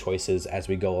horrible choices as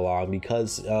we go along,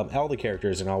 because all the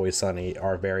characters in Always Sunny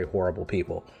are very horrible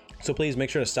people. So please make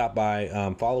sure to stop by,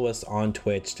 follow us on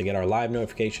Twitch to get our live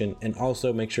notification, and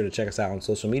also make sure to check us out on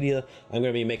social media. I'm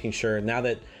going to be making sure, now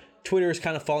that Twitter is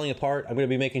kind of falling apart, I'm going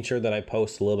to be making sure that I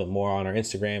post a little bit more on our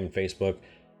Instagram and Facebook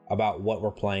about what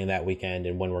we're playing that weekend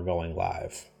and when we're going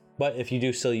live. But if you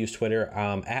do still use Twitter,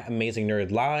 at Amazing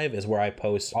Nerd Live is where I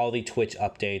post all the Twitch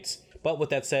updates. But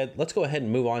with that said, let's go ahead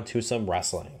and move on to some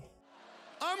wrestling.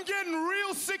 I'm getting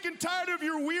real sick and tired of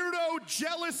your weirdo,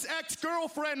 jealous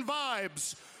ex-girlfriend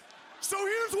vibes. So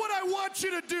here's what I want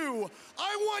you to do.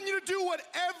 I want you to do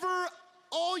whatever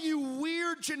all you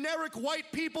weird, generic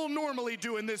white people normally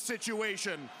do in this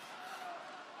situation.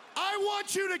 I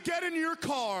want you to get in your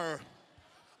car.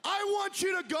 I want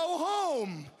you to go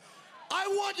home. I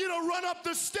want you to run up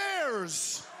the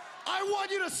stairs. I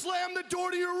want you to slam the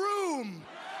door to your room.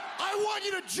 I want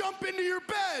you to jump into your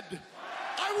bed.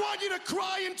 I want you to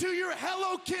cry into your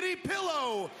Hello Kitty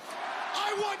pillow.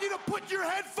 I want you to put your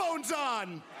headphones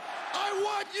on. I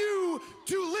want you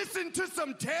to listen to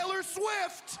some Taylor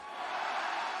Swift.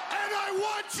 And I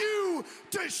want you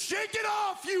to shake it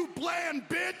off, you bland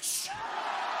bitch.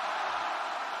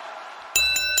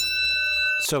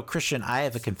 So, Christian, I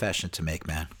have a confession to make,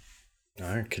 man.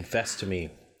 All right, confess to me.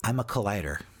 I'm a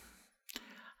collider.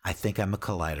 I think I'm a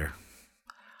collider.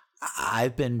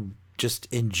 I've been just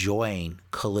enjoying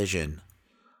Collision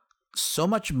so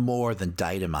much more than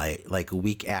Dynamite, like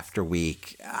week after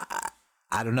week.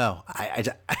 I don't know. I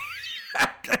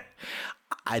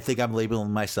think I'm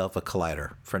labeling myself a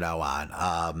collider from now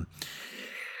on.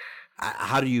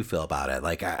 How do you feel about it?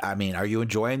 Like, I mean, are you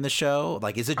enjoying the show?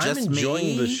 Like, is it just me? I'm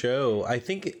enjoying the show. I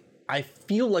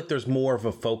feel like there's more of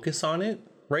a focus on it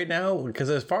right now, because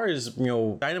as far as,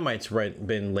 Dynamite's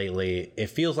been lately, it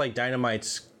feels like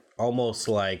Dynamite's almost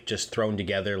like just thrown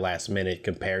together last minute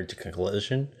compared to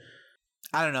Collision.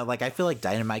 I don't know. Like, I feel like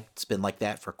Dynamite's been like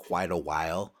that for quite a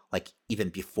while, like even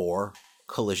before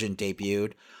Collision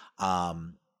debuted.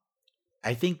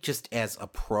 I think just as a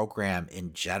program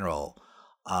in general,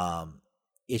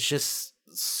 it's just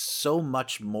so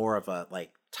much more of a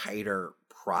like tighter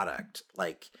product.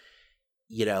 Like,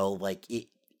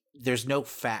 there's no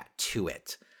fat to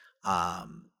it.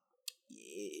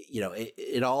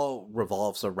 It all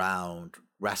revolves around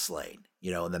wrestling,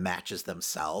 and the matches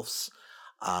themselves.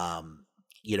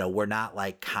 We're not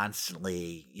like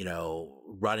constantly,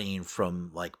 running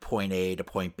from like point A to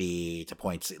point B to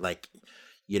point C. Like,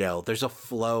 there's a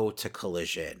flow to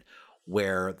Collision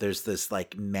where there's this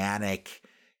like manic,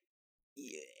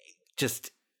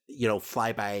 just,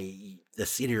 fly by the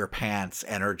seat of your pants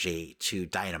energy to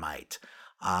Dynamite,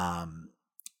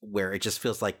 where it just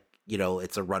feels like,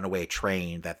 it's a runaway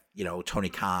train that, Tony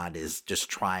Khan is just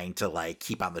trying to like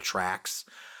keep on the tracks.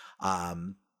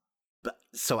 But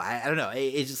so I don't know.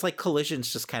 It's just like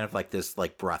Collision's just kind of like this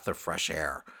like breath of fresh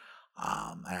air.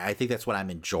 And I think that's what I'm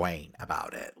enjoying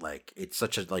about it. Like, it's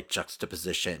such a like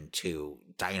juxtaposition to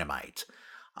Dynamite,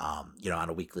 on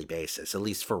a weekly basis, at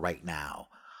least for right now.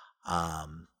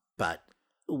 But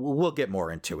we'll get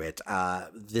more into it.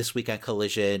 This week on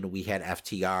Collision, we had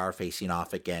FTR facing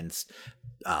off against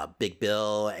Big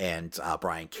Bill and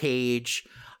Brian Cage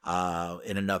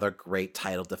in another great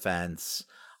title defense.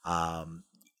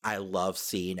 I love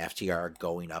seeing FTR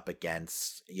going up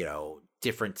against,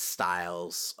 different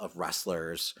styles of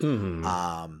wrestlers. Mm-hmm.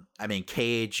 I mean,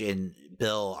 Cage and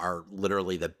Bill are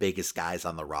literally the biggest guys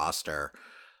on the roster.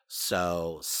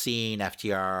 So seeing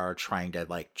FTR trying to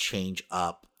like change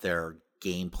up their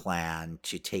game plan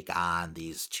to take on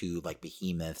these two like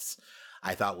behemoths,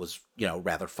 I thought was,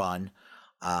 rather fun.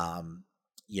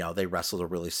 They wrestled a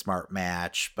really smart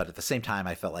match, but at the same time,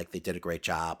 I felt like they did a great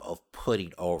job of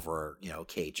putting over,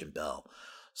 Cage and Bill.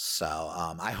 So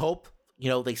I hope,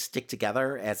 they stick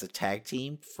together as a tag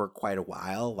team for quite a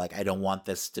while. Like, I don't want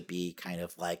this to be kind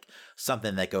of like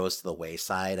something that goes to the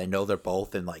wayside. I know they're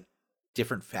both in like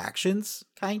different factions,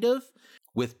 kind of,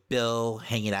 with Bill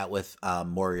hanging out with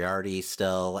Moriarty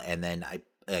still, and then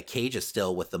Cage is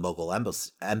still with the Mogul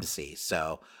Embassy.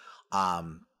 So,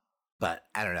 but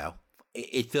I don't know.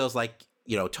 It feels like,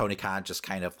 Tony Khan just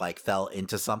kind of like fell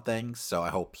into something. So I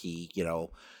hope he,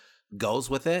 goes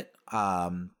with it,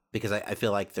 because I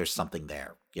feel like there's something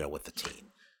there, with the team.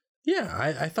 Yeah,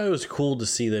 I thought it was cool to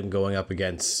see them going up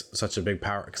against such a big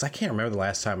power, because I can't remember the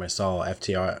last time I saw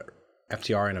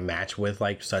FTR in a match with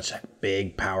like such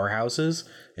big powerhouses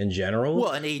in general.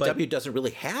 Well, and AEW doesn't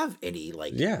really have any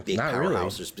like big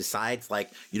powerhouses really, besides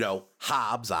like,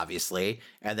 Hobbs, obviously,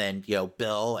 and then,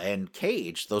 Bill and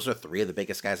Cage. Those are three of the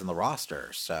biggest guys on the roster.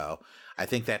 So I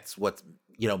think that's what,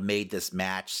 made this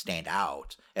match stand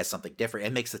out as something different.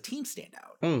 It makes the team stand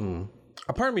out. Mm-hmm.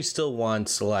 A part of me still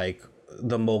wants like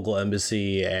the Mogul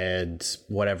Embassy and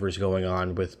whatever's going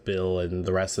on with Bill and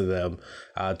the rest of them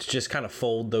to just kind of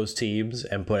fold those teams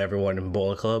and put everyone in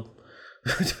Bullet Club.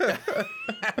 Because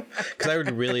I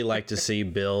would really like to see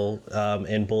Bill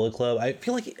in Bullet Club. I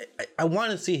feel like I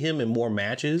want to see him in more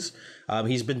matches.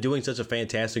 He's been doing such a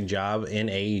fantastic job in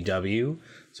AEW.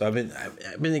 So I've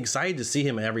been excited to see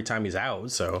him every time he's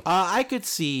out. So I could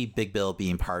see Big Bill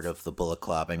being part of the Bullet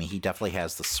Club. I mean, he definitely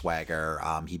has the swagger.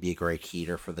 He'd be a great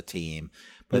heater for the team.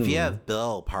 But if you have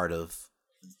Bill part of,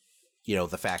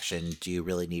 the faction, do you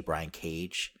really need Brian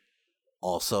Cage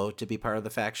also to be part of the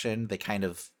faction. They kind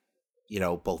of,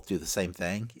 both do the same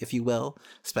thing, if you will,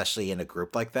 especially in a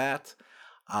group like that.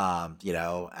 I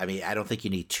mean, I don't think you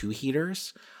need two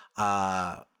heaters.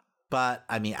 But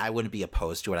I mean, I wouldn't be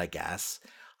opposed to it, I guess.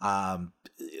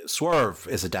 Swerve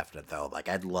is a definite though. Like,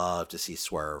 I'd love to see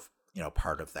Swerve,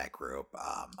 part of that group.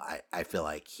 I feel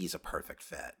like he's a perfect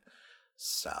fit.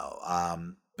 So,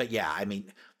 but yeah, I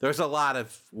mean, there's a lot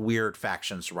of weird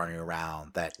factions running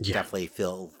around that definitely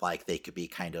feel like they could be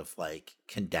kind of like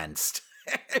condensed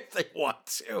if they want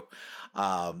to.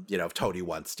 If Tony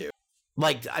wants to.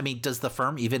 Like, I mean, does the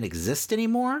firm even exist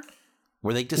anymore?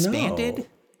 Were they disbanded? No,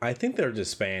 I think they're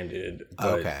disbanded.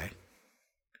 Okay.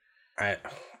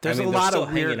 There's a they're lot still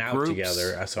of weird hanging out groups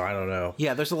together, so I don't know.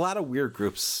 Yeah, there's a lot of weird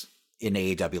groups in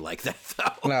AEW like that,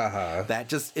 though. That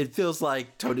just, it feels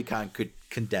like Tony Khan could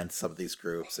condense some of these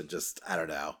groups and just, I don't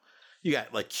know. You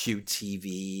got like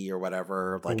QTV or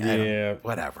whatever. Like,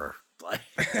 whatever. Like,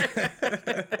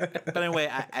 but anyway,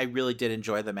 I really did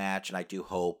enjoy the match, and I do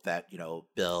hope that,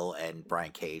 Bill and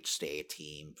Brian Cage stay a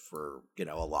team for,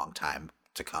 a long time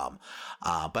to come.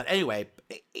 But anyway,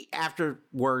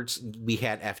 afterwards, we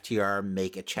had FTR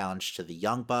make a challenge to the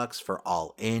Young Bucks for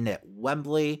All In at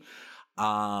Wembley.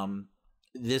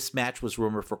 This match was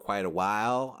rumored for quite a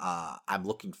while. I'm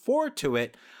looking forward to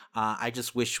it. I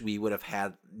just wish we would have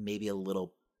had maybe a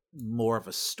little more of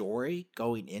a story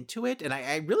going into it. And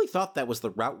I really thought that was the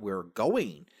route we were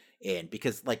going in,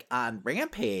 because like on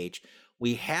Rampage,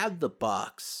 we had the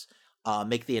Bucks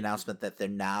make the announcement that they're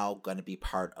now going to be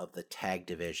part of the tag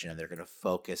division, and they're going to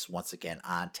focus once again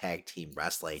on tag team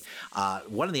wrestling.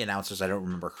 One of the announcers, I don't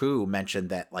remember who, mentioned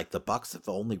that like the Bucks have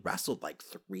only wrestled like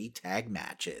 3 tag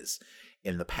matches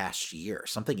in the past year,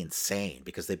 something insane,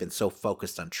 because they've been so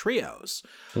focused on trios.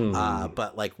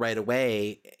 But like right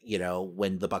away,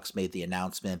 when the Bucks made the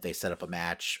announcement, they set up a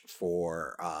match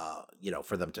for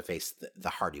for them to face the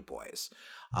Hardy Boys.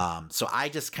 So I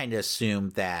just kind of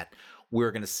assumed that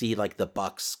we're going to see like the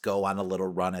Bucks go on a little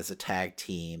run as a tag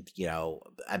team,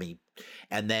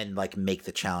 and then like make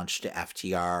the challenge to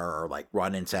FTR, or like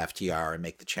run into FTR and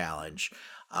make the challenge.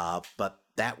 But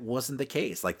that wasn't the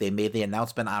case. Like, they made the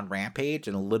announcement on Rampage,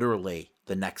 and literally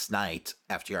the next night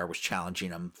FTR was challenging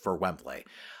them for Wembley.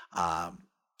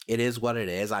 It is what it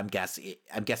is. I'm guessing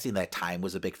that time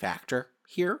was a big factor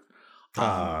here.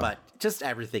 But just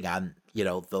everything on,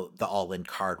 the All In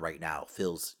card right now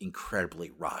feels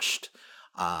incredibly rushed.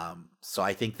 So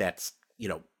I think that's,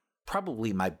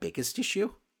 probably my biggest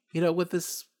issue, with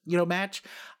this, match.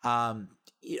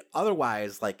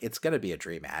 Otherwise, like, it's going to be a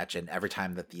dream match. And every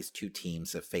time that these two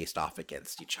teams have faced off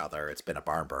against each other, it's been a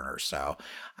barn burner. So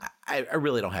I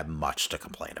really don't have much to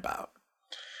complain about.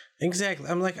 Exactly.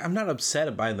 I'm not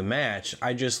upset by the match.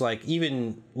 I just like,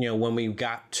 even, when we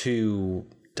got to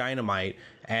Dynamite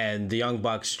and the Young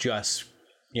Bucks just,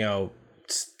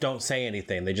 don't say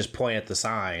anything. They just point at the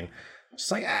sign. It's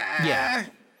like, I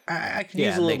can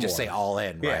use a little more. They just say All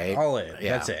In, right? All In.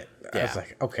 Yeah. That's it. I was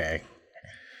like, okay.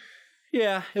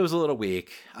 Yeah, it was a little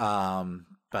weak,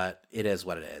 but it is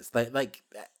what it is. Like,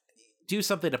 do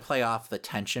something to play off the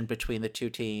tension between the two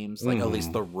teams, like at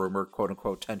least the rumored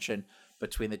quote-unquote tension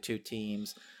between the two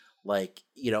teams. Like,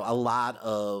 a lot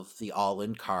of the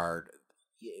All-In card,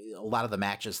 a lot of the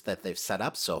matches that they've set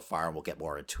up so far, and we'll get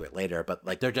more into it later, but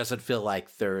like, there doesn't feel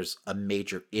like there's a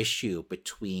major issue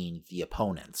between the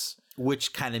opponents,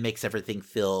 which kind of makes everything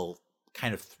feel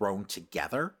kind of thrown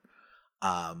together.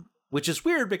 Which is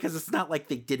weird, because it's not like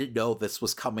they didn't know this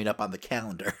was coming up on the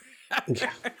calendar.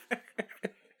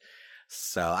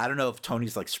 So I don't know if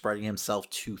Tony's like spreading himself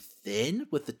too thin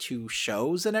with the 2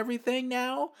 shows and everything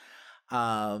now.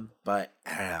 But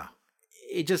I don't know.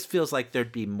 It just feels like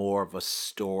there'd be more of a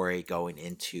story going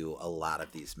into a lot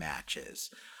of these matches.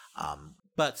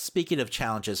 But speaking of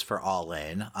challenges for All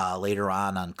In, later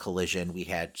on Collision, we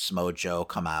had Samoa Joe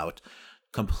come out,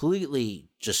 completely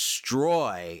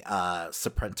destroy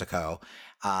Serpentico,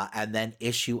 and then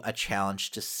issue a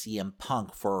challenge to CM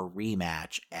Punk for a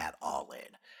rematch at All In.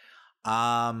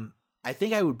 I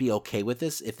think I would be okay with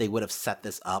this if they would have set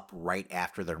this up right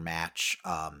after their match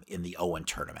in the Owen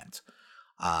tournament.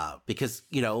 Because,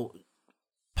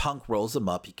 Punk rolls him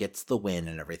up, he gets the win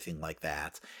and everything like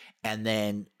that. And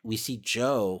then we see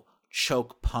Joe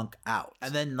choke Punk out.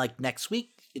 And then like next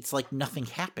week, it's like nothing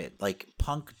happened. Like,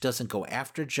 Punk doesn't go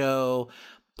after Joe.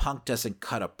 Punk doesn't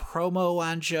cut a promo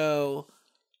on Joe.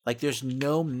 Like, there's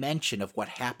no mention of what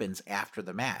happens after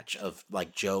the match of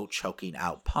like Joe choking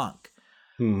out Punk.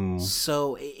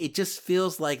 So it just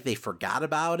feels like they forgot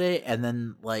about it. And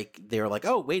then like, they were like,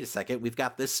 oh, wait a second. We've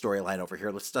got this storyline over here.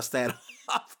 Let's dust that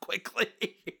off quickly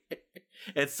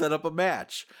and set up a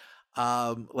match.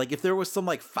 Like if there was some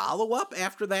like follow up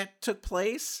after that took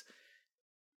place,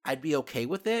 I'd be okay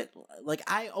with it. Like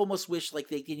I almost wish like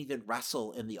they didn't even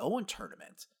wrestle in the Owen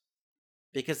tournament,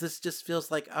 because this just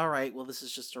feels like, all right, well, this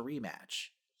is just a rematch,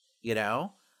 you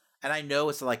know? And I know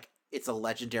it's like it's a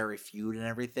legendary feud and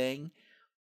everything,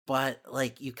 but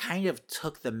like you kind of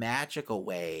took the magic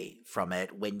away from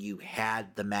it when you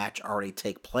had the match already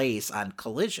take place on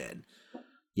Collision.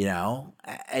 You know,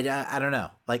 I don't know.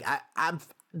 Like I'm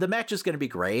the match is going to be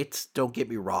great. Don't get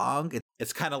me wrong.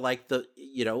 It's kind of like the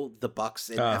Bucks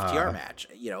and FTR match.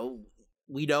 You know,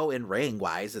 we know in ring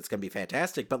wise it's going to be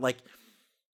fantastic, but like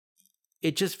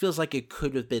it just feels like it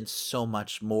could have been so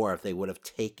much more if they would have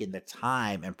taken the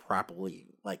time and properly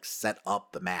like set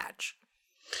up the match.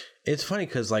 It's funny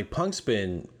because like Punk's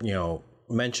been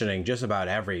mentioning just about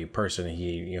every person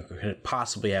he could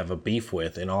possibly have a beef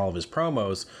with in all of his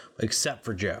promos, except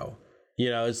for Joe.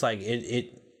 It's like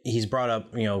he's brought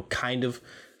up, kind of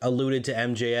alluded to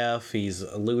MJF. He's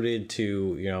alluded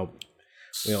to,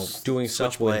 doing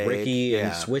stuff with Ricky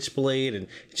and Switchblade. And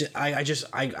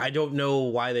I don't know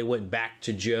why they went back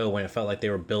to Joe when it felt like they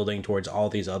were building towards all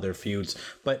these other feuds.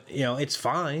 But, it's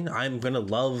fine. I'm going to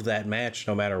love that match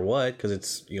no matter what, because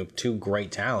it's, two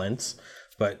great talents.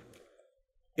 But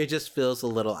it just feels a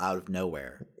little out of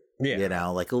nowhere. Yeah.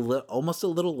 Like almost a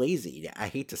little lazy. I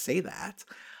hate to say that.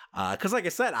 Because like I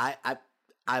said,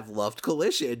 I've loved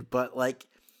Collision, but like,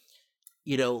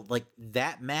 like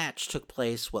that match took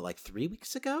place, like 3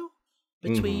 weeks ago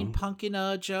between Punk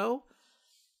and Joe?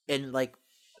 And like,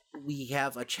 we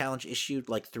have a challenge issued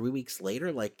like 3 weeks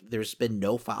later. Like there's been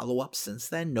no follow-up since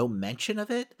then, no mention of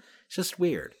it. It's just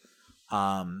weird.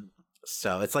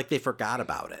 So it's like they forgot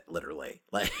about it, literally.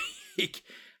 Like,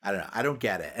 I don't know. I don't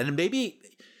get it. And maybe,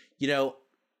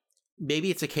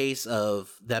 maybe it's a case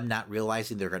of them not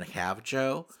realizing they're going to have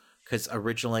Joe. Because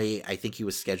originally, I think he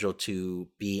was scheduled to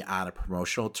be on a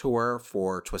promotional tour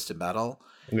for Twisted Metal.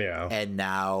 Yeah. And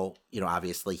now,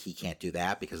 obviously he can't do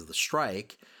that because of the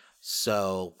strike.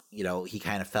 So, he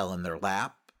kind of fell in their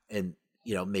lap. And,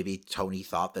 maybe Tony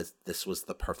thought that this was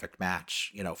the perfect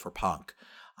match, for Punk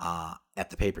at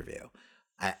the pay-per-view.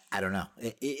 I don't know.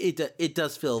 It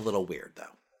does feel a little weird,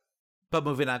 though. But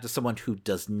moving on to someone who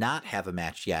does not have a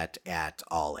match yet at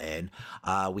All In,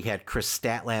 we had Chris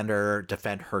Statlander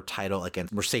defend her title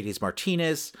against Mercedes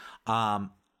Martinez.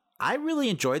 I really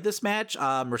enjoyed this match.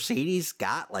 Mercedes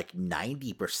got like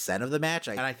 90% of the match,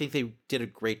 and I think they did a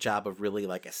great job of really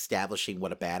like establishing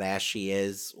what a badass she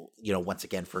is, once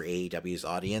again for AEW's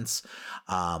audience.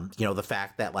 The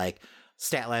fact that like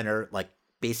Statlander like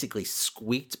basically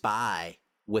squeaked by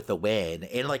with a win,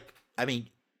 and like, I mean,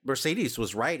 Mercedes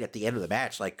was right at the end of the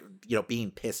match, like,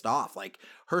 being pissed off. Like,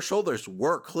 her shoulders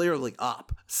were clearly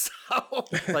up. So,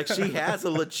 like, she has a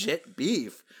legit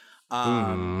beef. So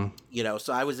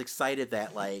I was excited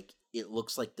that, like, it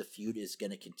looks like the feud is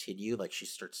going to continue. Like, she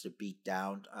starts to beat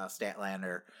down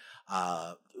Statlander.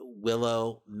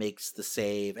 Willow makes the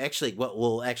save. Actually,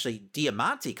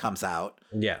 Diamante comes out.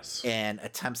 Yes. And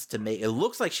attempts to make, it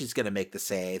looks like she's going to make the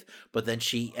save, but then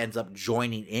she ends up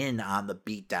joining in on the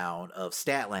beatdown of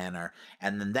Statlander,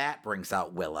 and then that brings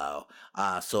out Willow.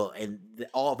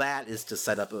 All that is to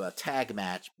set up a tag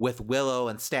match with Willow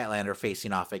and Statlander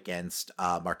facing off against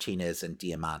Martinez and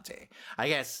Diamante. I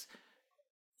guess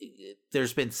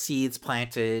there's been seeds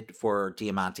planted for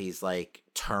Diamante's like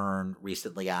turn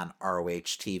recently on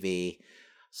ROH TV.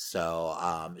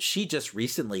 So she just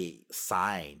recently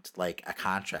signed like a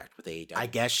contract with AEW. I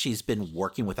guess she's been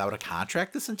working without a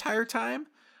contract this entire time,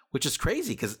 which is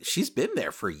crazy because she's been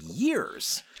there for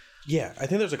years. Yeah, I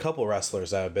think there's a couple wrestlers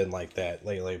that have been like that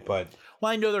lately, but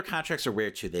I know their contracts are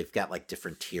weird too. They've got like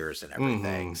different tiers and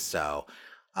everything. So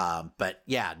but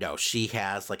yeah, no, she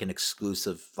has like an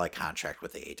exclusive like contract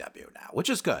with AEW now, which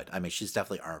is good. I mean, she's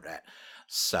definitely earned it.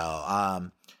 So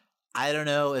I don't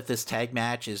know if this tag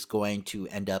match is going to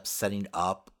end up setting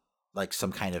up like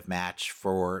some kind of match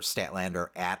for Statlander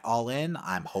at All In.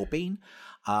 I'm hoping,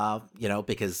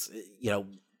 because,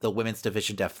 the women's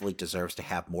division definitely deserves to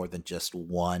have more than just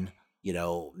one,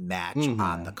 match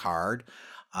on the card.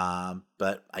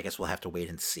 But I guess we'll have to wait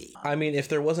and see. I mean, if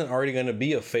there wasn't already going to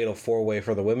be a fatal 4-way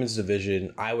for the women's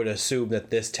division, I would assume that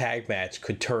this tag match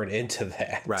could turn into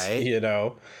that. Right.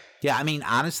 Yeah, I mean,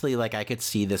 honestly, like I could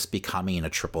see this becoming a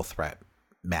triple threat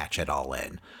match at All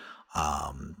In.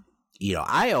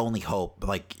 I only hope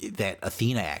like that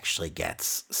Athena actually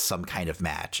gets some kind of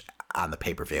match on the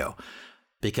pay-per-view,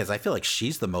 because I feel like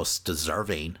she's the most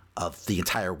deserving of the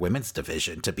entire women's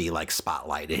division to be like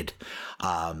spotlighted.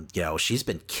 She's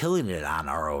been killing it on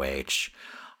ROH.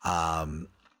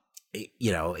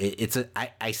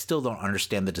 I still don't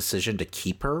understand the decision to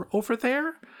keep her over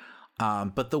there.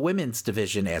 But the women's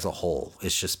division as a whole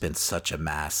has just been such a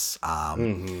mess.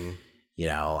 And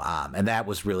that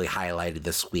was really highlighted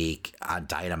this week on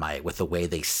Dynamite with the way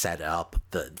they set up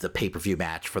the pay-per-view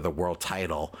match for the world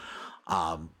title.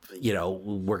 We're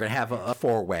going to have a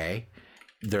four-way.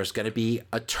 There's going to be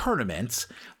a tournament.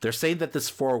 They're saying that this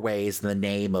four-way is in the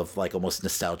name of like almost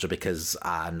nostalgia because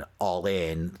on All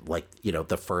In, like,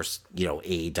 the first,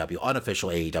 AEW,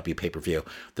 unofficial AEW pay-per-view,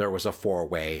 there was a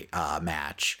four-way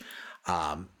match.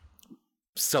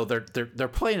 So they're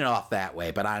playing it off that way,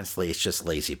 but honestly, it's just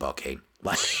lazy booking.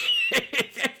 Like,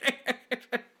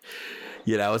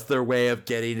 it's their way of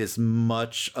getting as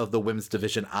much of the women's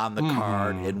division on the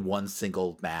card in one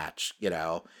single match,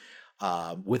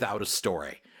 without a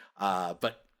story.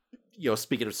 But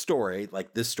speaking of story,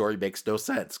 like this story makes no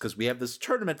sense because we have this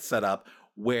tournament set up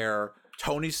where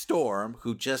Toni Storm,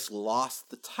 who just lost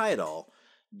the title,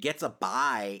 gets a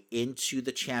bye into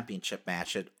the championship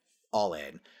match at All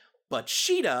In. But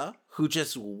Shida, who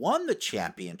just won the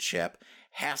championship,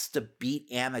 has to beat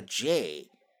Anna Jay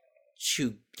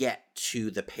to get to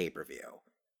the pay-per-view.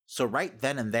 So right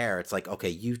then and there, it's like, okay,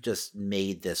 you've just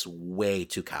made this way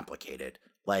too complicated.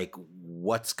 Like,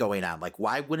 what's going on? Like,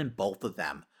 why wouldn't both of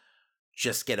them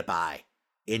just get a bye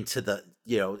into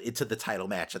the title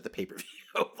match at the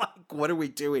pay-per-view? Like, what are we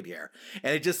doing here?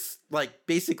 And it just, like,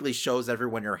 basically shows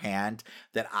everyone your hand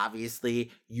that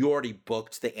obviously you already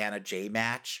booked the Anna Jay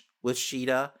match with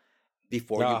Shida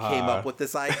before you came up with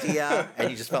this idea,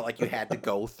 and you just felt like you had to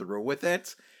go through with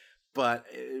it. But,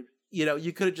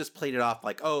 you could have just played it off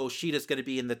like, oh, Shida's going to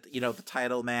be in the, the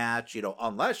title match,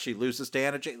 unless she loses to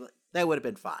Anna Jay. That would have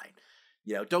been fine.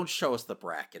 Don't show us the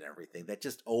bracket and everything. That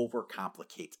just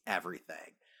overcomplicates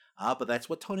everything. But that's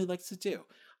what Tony likes to do.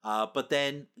 But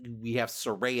then we have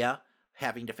Saraya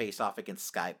having to face off against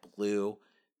Sky Blue.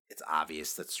 It's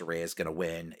obvious that Saraya's going to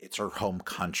win. It's her home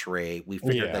country. We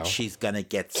figured that she's going to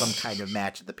get some kind of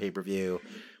match at the pay-per-view,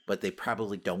 but they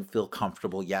probably don't feel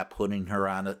comfortable yet putting her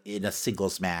on in a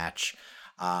singles match,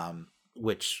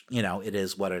 which, it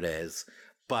is what it is.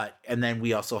 And then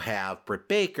we also have Britt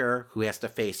Baker, who has to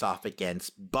face off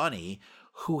against Bunny,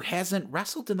 who hasn't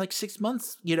wrestled in like 6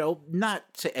 months,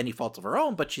 not to any fault of her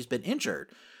own, but she's been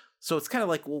injured. So it's kind of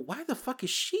like, well, why the fuck is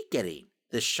she getting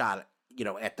this shot,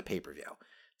 at the pay-per-view?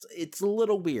 It's a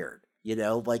little weird,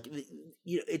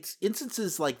 it's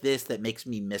instances like this that makes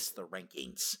me miss the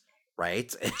rankings,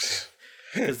 right?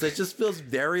 Because it just feels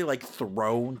very like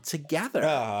thrown together.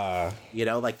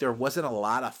 Like there wasn't a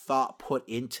lot of thought put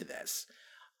into this.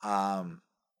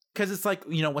 Because it's like,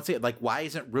 once again, like, why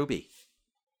isn't Ruby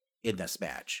in this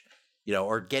match?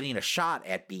 Or getting a shot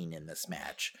at being in this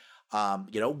match?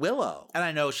 Willow, and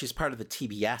I know she's part of the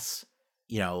TBS,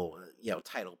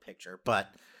 title picture,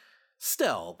 but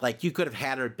still, like, you could have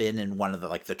had her been in one of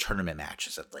the tournament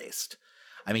matches at least.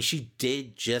 I mean, she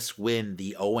did just win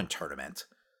the Owen tournament,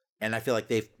 and I feel like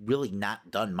they've really not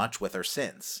done much with her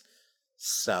since.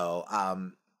 So, I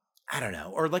don't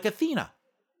know. Or like Athena,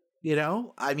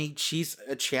 I mean, she's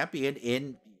a champion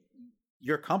in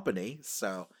your company.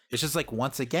 So it's just like,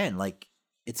 once again, like,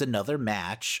 it's another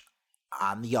match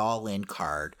on the All In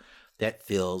card that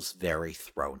feels very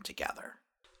thrown together.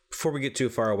 Before we get too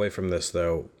far away from this,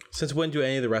 though, since when do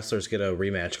any of the wrestlers get a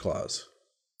rematch clause?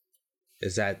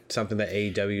 Is that something that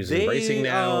AEW is embracing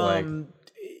now?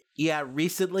 Yeah,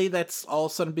 recently that's all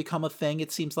of a sudden become a thing,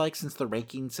 it seems like, since the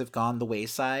rankings have gone the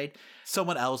wayside.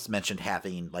 Someone else mentioned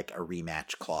having like a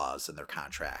rematch clause in their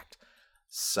contract.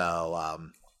 So,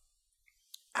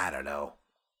 I don't know.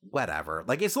 Whatever.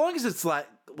 Like, as long as it's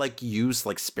like used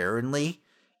like sparingly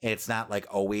and it's not like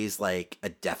always like a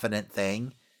definite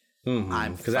thing.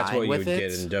 I'm because that's what you would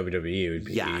get in WWE.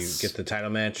 Yes. You get the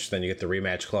title match, then you get the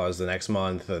rematch clause the next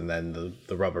month, and then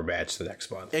the rubber match the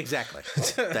next month. Exactly.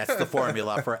 That's the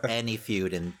formula for any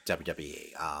feud in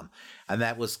WWE. And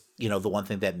that was, the one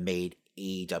thing that made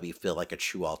AEW feel like a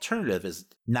true alternative is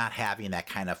not having that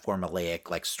kind of formulaic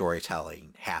like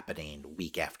storytelling happening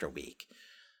week after week.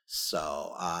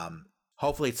 So,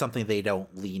 hopefully it's something they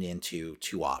don't lean into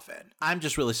too often. I'm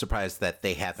just really surprised that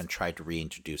they haven't tried to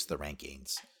reintroduce the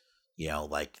rankings.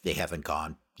 Like they haven't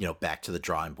gone, back to the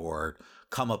drawing board,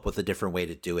 come up with a different way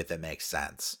to do it that makes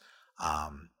sense.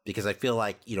 Because I feel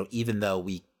like, even though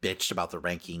we bitched about the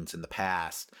rankings in the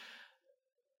past,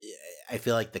 I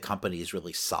feel like the company has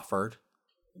really suffered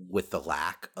with the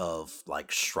lack of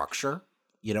like structure,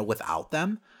 without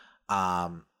them.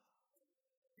 Because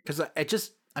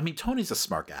Tony's a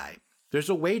smart guy. There's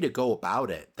a way to go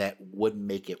about it that would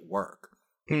make it work.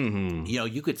 You know,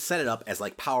 you could set it up as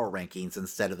like power rankings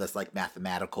instead of this like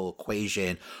mathematical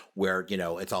equation where, you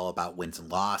know, it's all about wins and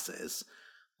losses.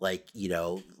 Like, you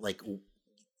know, like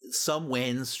some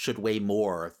wins should weigh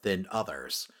more than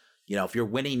others. You know, if you're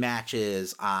winning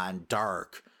matches on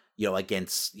Dark, you know,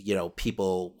 against, you know,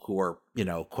 people who are, you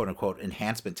know, quote unquote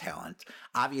enhancement talent,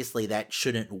 obviously that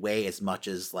shouldn't weigh as much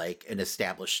as like an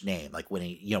established name, like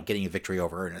winning, you know, getting a victory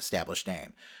over an established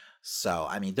name. So,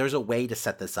 I mean, there's a way to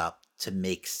set this up to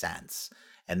make sense.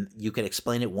 And you can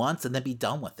explain it once and then be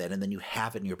done with it. And then you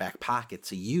have it in your back pocket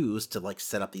to use to like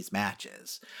set up these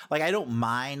matches. Like, I don't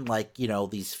mind like, you know,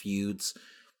 these feuds,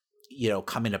 you know,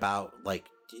 coming about like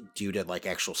due to like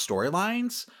actual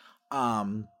storylines.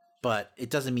 But it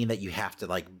doesn't mean that you have to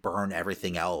like burn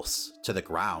everything else to the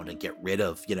ground and get rid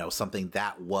of, you know, something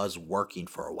that was working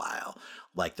for a while,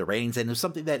 like the ratings. And it was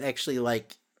something that actually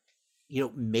like, you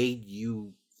know, made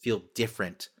you feel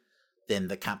different than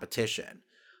the competition.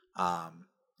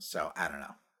 So I don't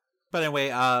know. But anyway,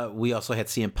 we also had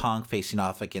CM Punk facing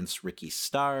off against Ricky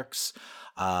Starks.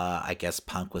 I guess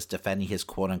Punk was defending his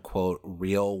quote unquote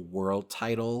real world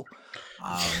title.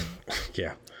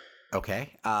 Yeah.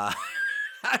 Okay.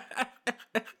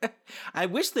 I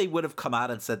wish they would have come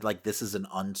out and said like this is an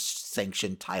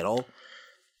unsanctioned title.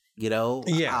 You know?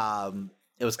 Yeah.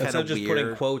 It was kind of just weird.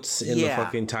 Putting quotes in the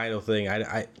fucking title thing.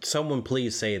 I someone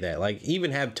please say that. Like,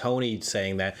 even have Tony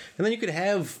saying that, and then you could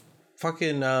have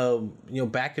fucking you know,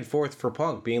 back and forth for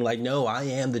Punk being like, "No, I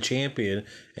am the champion,"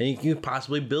 and you could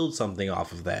possibly build something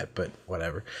off of that. But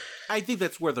whatever. I think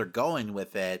that's where they're going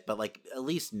with it. But like, at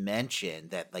least mention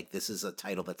that like this is a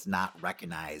title that's not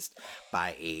recognized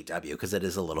by AEW, because it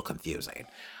is a little confusing.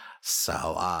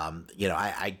 So, you know,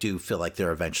 I do feel like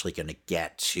they're eventually going to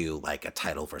get to like a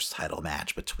title versus title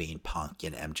match between Punk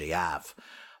and MJF,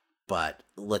 but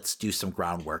let's do some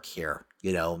groundwork here,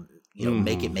 you know,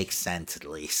 make it make sense at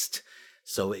least.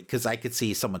 So, because I could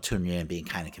see someone tuning in and being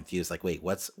kind of confused, like, wait,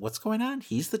 what's going on?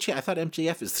 He's the champ. I thought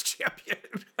MJF is the champion.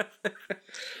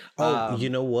 You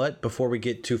know what? Before we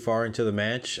get too far into the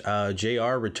match,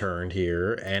 JR returned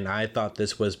here, and I thought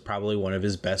this was probably one of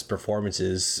his best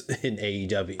performances in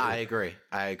AEW. I agree.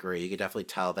 You could definitely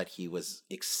tell that he was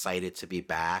excited to be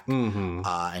back,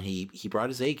 and he brought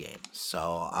his A game.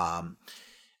 So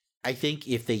I think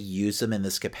if they use him in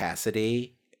this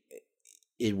capacity,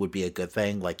 it would be a good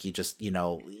thing. Like, you just, you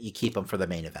know, you keep him for the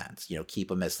main events, you know,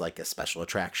 keep him as like a special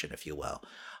attraction, if you will.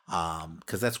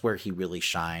 Because that's where he really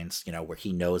shines, you know, where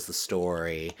he knows the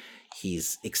story,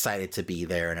 he's excited to be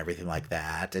there and everything like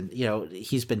that. And, you know,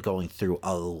 he's been going through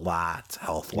a lot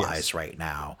health-wise right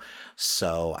now.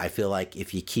 So I feel like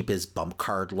if you keep his bump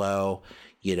card low,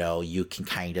 you know, you can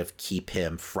kind of keep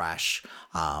him fresh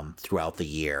throughout the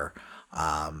year.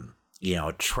 You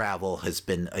know, travel has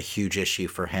been a huge issue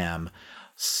for him.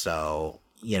 So,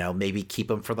 you know, maybe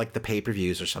keep him for like the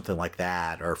pay-per-views or something like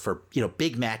that, or for, you know,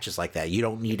 big matches like that. You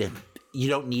don't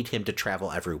need him to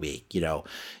travel every week. You know,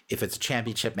 if it's a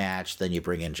championship match, then you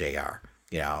bring in JR.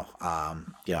 You know,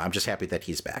 I'm just happy that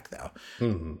he's back though.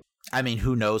 I mean,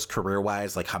 who knows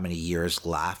career-wise, like how many years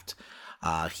left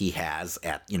he has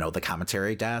at, you know, the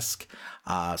commentary desk.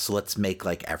 So let's make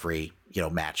like every, you know,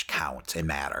 match count and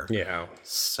matter. Yeah.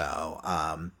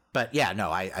 So, but yeah, no,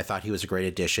 I thought he was a great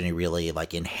addition. He really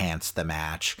like enhanced the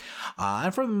match.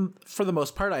 And for the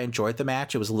most part, I enjoyed the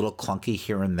match. It was a little clunky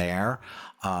here and there.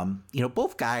 You know,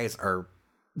 both guys are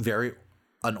very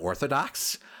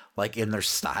unorthodox, like in their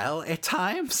style at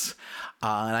times.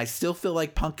 And I still feel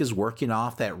like Punk is working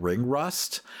off that ring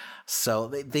rust. So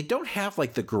they don't have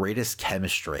like the greatest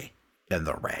chemistry in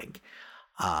the ring.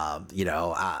 You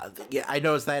know, I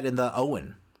noticed that in the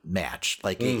Owen match.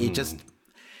 Like it just,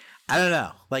 I don't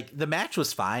know. Like the match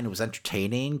was fine. It was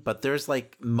entertaining, but there's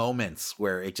like moments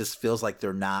where it just feels like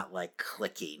they're not like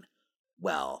clicking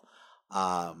well.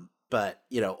 But,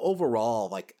 you know, overall,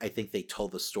 like I think they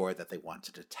told the story that they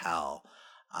wanted to tell.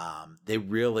 They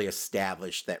really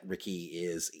established that Ricky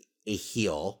is a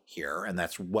heel here, and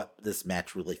that's what this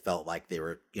match really felt like they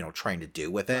were, you know, trying to do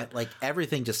with it. Like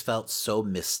everything just felt so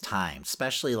mistimed,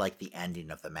 especially like the ending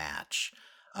of the match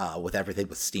with everything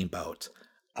with Steamboat.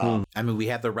 I mean, we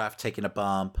had the ref taking a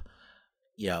bump,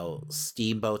 you know,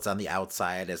 Steamboat's on the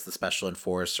outside as the special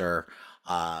enforcer.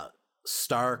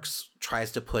 Starks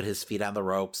tries to put his feet on the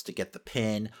ropes to get the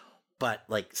pin, but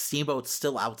like Steamboat's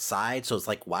still outside, so it's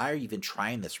like, why are you even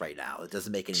trying this right now? It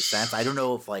doesn't make any sense. I don't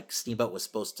know if like Steamboat was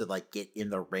supposed to like get in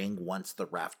the ring once the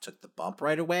ref took the bump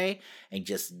right away and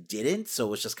just didn't, so it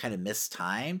was just kind of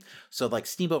mistimed. So like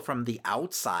Steamboat from the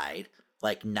outside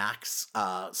like knocks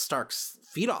Starks'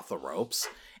 feet off the ropes,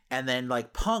 and then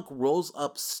like Punk rolls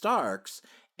up Starks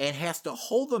and has to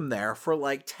hold them there for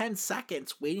like 10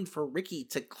 seconds waiting for Ricky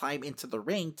to climb into the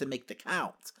ring to make the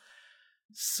count.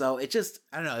 So it just,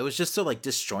 I don't know, it was just so like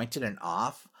disjointed and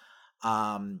off.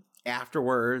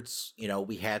 Afterwards,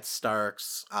 we had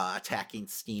Starks attacking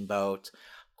Steamboat,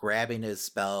 grabbing his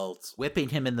belt, whipping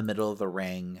him in the middle of the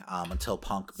ring until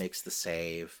Punk makes the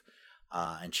save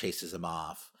and chases him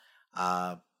off.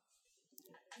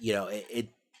 It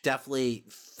definitely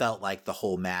felt like the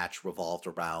whole match revolved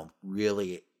around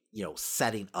really,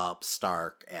 setting up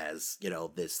Stark as,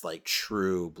 this like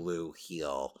true blue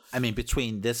heel. I mean,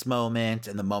 between this moment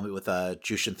and the moment with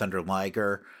Jushin Thunder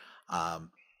Liger,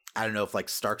 I don't know if like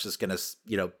Starks is gonna,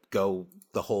 go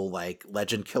the whole like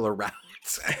legend killer route.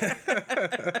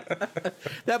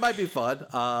 That might be fun.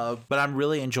 But I'm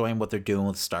really enjoying what they're doing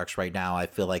with Starks right now. I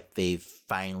feel like they've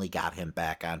finally got him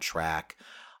back on track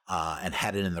and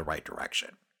headed in the right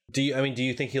direction. Do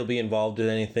you think he'll be involved in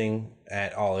anything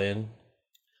at All In?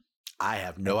 I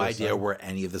have no idea where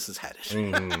any of this is headed.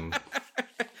 Mm.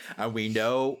 And we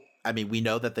know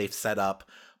that they've set up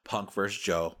Punk versus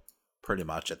Joe pretty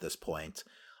much at this point.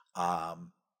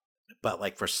 But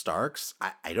like for Starks,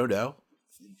 I don't know.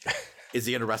 Is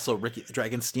he going to wrestle Ricky the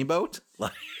Dragon Steamboat?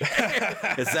 Like,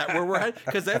 is that where we're headed?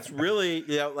 Because that's really,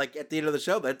 like at the end of the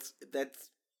show, that's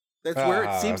where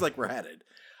it seems like we're headed.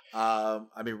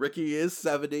 Ricky is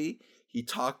 70. He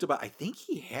talked about, I think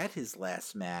he had his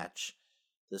last match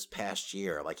this past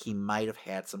year. Like he might have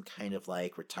had some kind of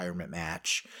like retirement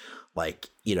match, like,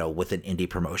 with an indie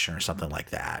promotion or something like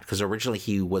that. Because originally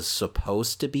he was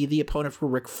supposed to be the opponent for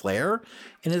Ric Flair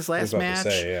in his last match.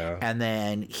 And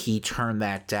then he turned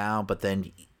that down. But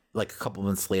then like a couple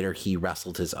months later, he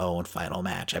wrestled his own final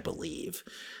match, I believe.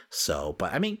 So,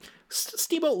 but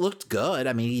Steamboat looked good.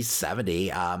 He's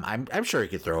 70. I'm sure he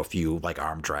could throw a few like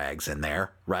arm drags in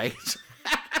there, right?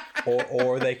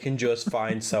 or they can just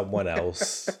find someone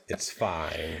else. It's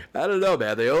fine. I don't know,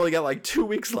 man. They only got like 2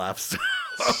 weeks left.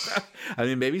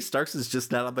 Maybe Starks is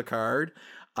just not on the card.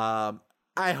 I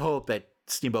hope that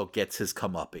Steamboat gets his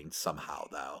comeuppance somehow,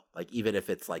 though. Like even if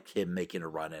it's like him making a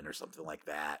run in or something like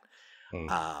that.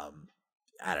 I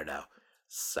don't know.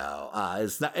 So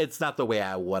it's not the way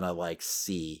I want to like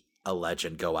see a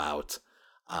legend go out.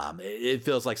 It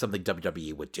feels like something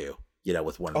WWE would do.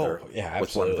 With one of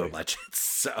their legends.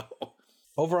 So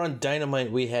over on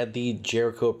Dynamite, we had the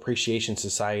Jericho Appreciation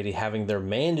Society having their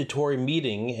mandatory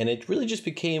meeting, and it really just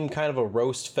became kind of a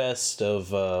roast fest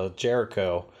of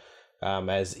Jericho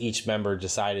as each member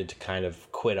decided to kind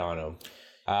of quit on him.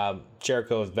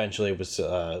 Jericho eventually was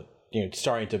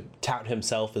starting to tout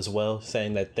himself as well,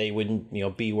 saying that they wouldn't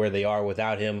be where they are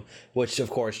without him, which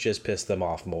of course just pissed them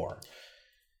off more.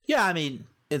 Yeah,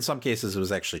 in some cases, it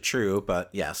was actually true, but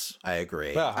yes, I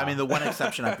agree. Uh-huh. The one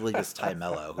exception, I believe, is Ty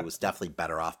Mello, who was definitely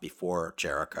better off before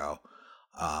Jericho.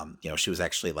 She was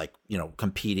actually like,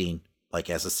 competing like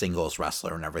as a singles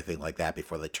wrestler and everything like that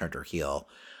before they turned her heel.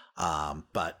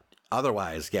 But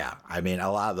otherwise, yeah, a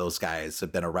lot of those guys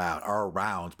have been are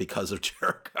around because of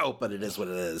Jericho, but it is what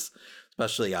it is,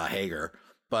 especially Hager.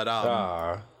 But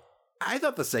I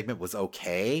thought the segment was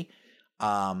okay.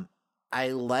 I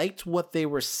liked what they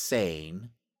were saying.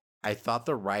 I thought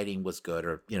the writing was good,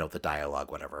 or, the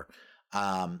dialogue, whatever.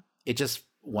 It just,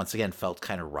 once again, felt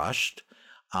kind of rushed.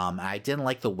 I didn't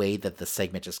like the way that the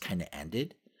segment just kind of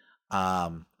ended.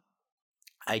 I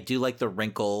do like the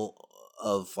wrinkle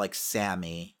of, like,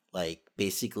 Sammy, like,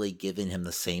 basically giving him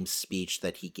the same speech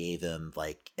that he gave him,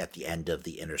 like, at the end of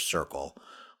the Inner Circle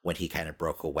when he kind of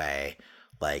broke away.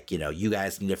 Like, you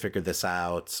guys need to figure this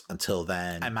out. Until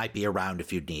then, I might be around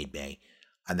if you need me.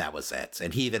 And that was it.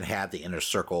 And he even had the Inner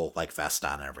Circle like vest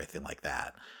on and everything like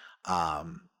that.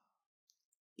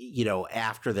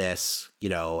 After this,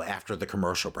 after the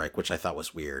commercial break, which I thought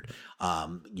was weird,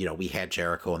 we had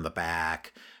Jericho in the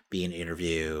back being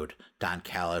interviewed. Don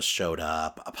Callis showed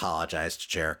up, apologized to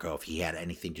Jericho if he had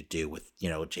anything to do with,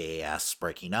 JAS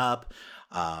breaking up.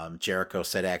 Jericho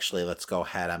said, actually, let's go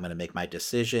ahead. I'm going to make my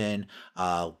decision,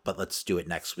 but let's do it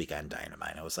next week on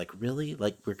Dynamite. I was like, really?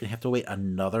 Like, we're going to have to wait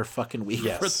another fucking week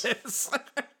for this?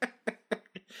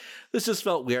 This just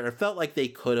felt weird. It felt like they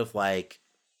could have, like,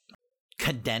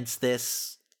 condensed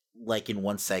this, like, in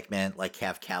one segment, like,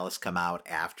 have Callis come out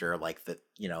after, like, the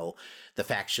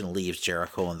faction leaves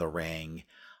Jericho in the ring.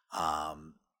 I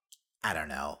don't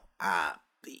know.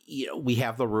 We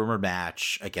have the rumored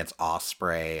match against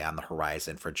Ospreay on the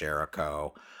horizon for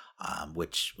Jericho,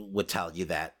 which would tell you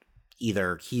that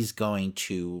either he's going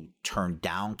to turn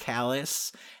down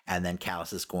Callis and then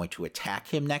Callis is going to attack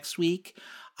him next week,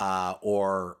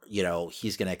 or,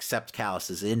 he's going to accept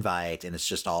Callis's invite and it's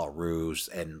just all a ruse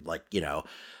and, like,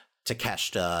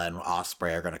 Takeshita and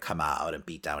Ospreay are going to come out and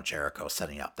beat down Jericho,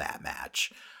 setting up that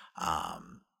match.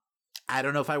 I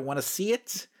don't know if I want to see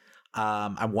it.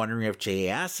 I'm wondering if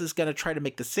JAS is going to try to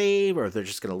make the save, or if they're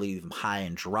just going to leave him high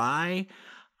and dry.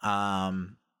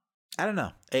 I don't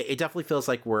know. It definitely feels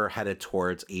like we're headed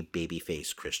towards a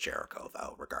babyface Chris Jericho,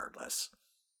 though, regardless.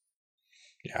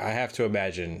 Yeah, I have to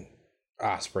imagine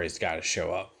Ospreay's got to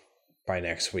show up by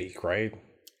next week, right?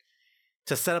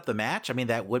 To set up the match, I mean,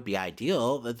 that would be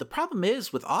ideal. The problem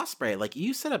is with Ospreay, like,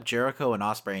 you set up Jericho and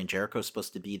Ospreay, and Jericho's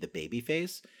supposed to be the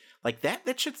babyface. Like,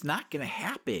 that shit's not going to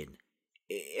happen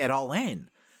at All In.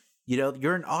 You know,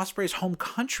 you're in Ospreay's home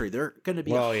country. They're going to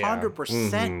be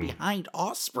 100% behind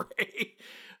Ospreay.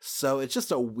 So it's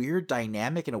just a weird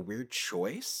dynamic and a weird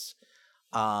choice.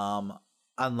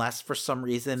 Unless for some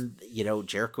reason, you know,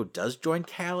 Jericho does join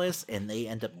Callis and they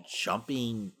end up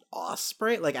jumping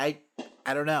Ospreay. Like, I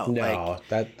don't know. No,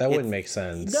 like, that wouldn't make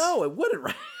sense. No, it wouldn't.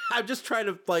 Right? I'm just trying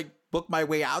to like book my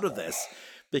way out of this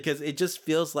because it just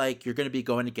feels like you're going to be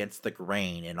going against the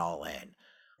grain in All In.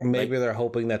 Maybe they're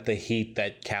hoping that the heat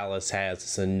that Callis has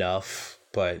is enough,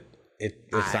 but it's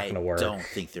not going to work. I don't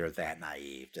think they're that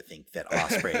naive to think that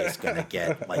Ospreay is going to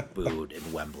get like booed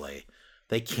in Wembley.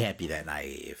 They can't be that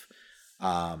naive.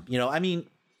 You know, I mean,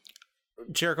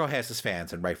 Jericho has his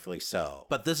fans, and rightfully so.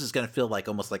 But this is going to feel like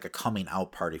almost like a coming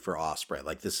out party for Ospreay.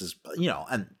 Like, this is, you know,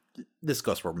 and this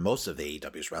goes for most of the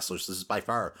AEW's wrestlers. This is by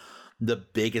far the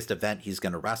biggest event he's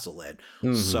going to wrestle in.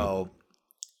 Mm-hmm. So,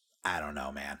 I don't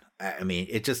know, man. I mean,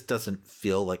 it just doesn't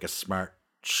feel like a smart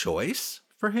choice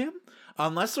for him.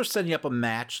 Unless they're setting up a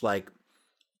match, like,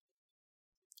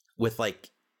 with,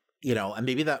 like, you know, and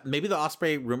maybe the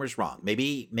Ospreay rumor's wrong.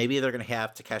 Maybe they're going to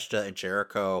have Takeshita and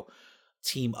Jericho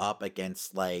team up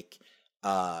against like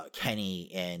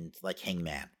Kenny and like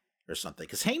Hangman or something,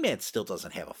 because Hangman still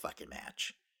doesn't have a fucking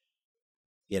match,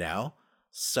 you know.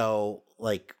 So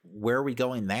like, where are we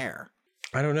going there?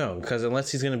 I don't know, because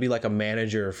unless he's going to be like a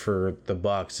manager for the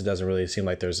Bucks, it doesn't really seem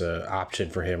like there's an option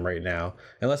for him right now,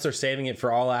 unless they're saving it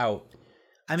for All Out.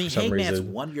 I mean, Hangman's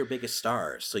one of your biggest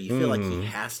stars, so you feel like he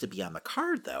has to be on the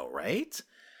card, though, right?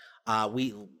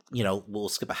 We'll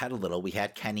skip ahead a little. We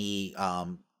had Kenny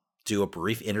do a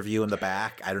brief interview in the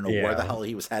back. I don't know where the hell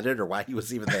he was headed or why he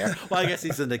was even there. Well, I guess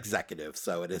he's an executive,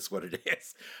 so it is what it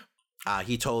is.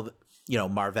 He told, you know,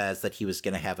 Marvez that he was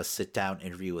going to have a sit-down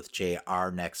interview with JR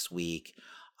next week,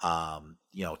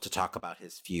 you know, to talk about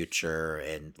his future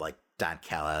and, like, Don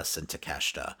Callis and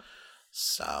Takeshita.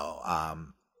 So,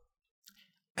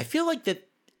 I feel like that,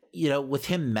 you know, with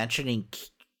him mentioning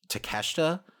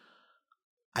Takeshita,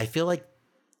 I feel like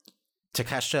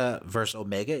Takeshita versus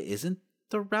Omega isn't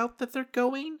the route that they're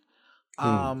going.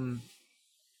 Because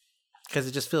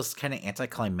it just feels kind of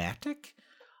anticlimactic.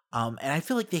 And I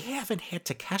feel like they haven't had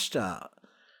Takeshita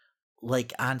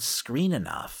like on screen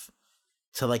enough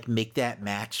to like make that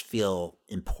match feel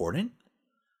important.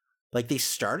 Like, they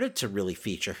started to really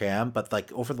feature him, but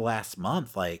like over the last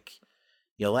month, like,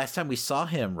 you know, last time we saw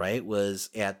him, right,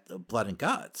 was at Blood and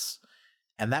Guts.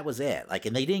 And that was it. Like,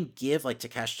 and they didn't give like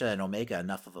Takeshita and Omega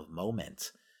enough of a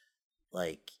moment,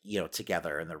 like, you know,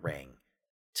 together in the ring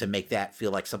to make that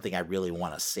feel like something I really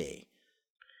want to see.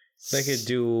 They could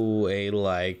do a,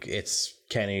 like, it's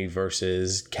Kenny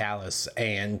versus Callis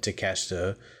and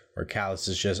Takeshita, or Callis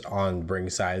is just on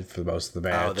ringside for most of the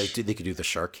match. Oh, they could do the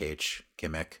shark cage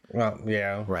gimmick. Well,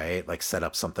 yeah. Right? Like, set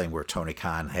up something where Tony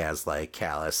Khan has, like,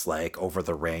 Callis, like, over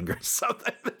the ring or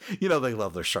something. You know, they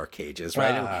love their shark cages,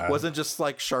 right? It wasn't just,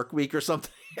 like, Shark Week or something.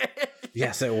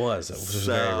 Yes, it was. It was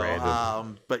very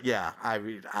random. But, yeah, I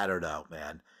mean, I don't know,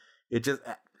 man.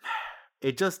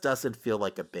 It just doesn't feel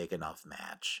like a big enough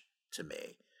match to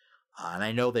me. And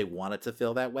I know they want it to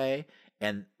feel that way.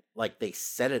 And, like, they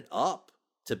set it up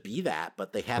to be that,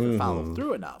 but they haven't followed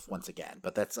through enough once again.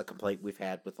 But that's a complaint we've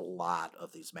had with a lot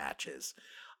of these matches,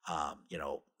 you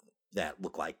know, that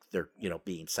look like they're, you know,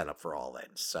 being set up for All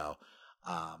In. So,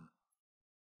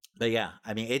 but yeah,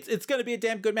 I mean, it's going to be a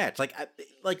damn good match. Like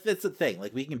that's the thing.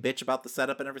 Like, we can bitch about the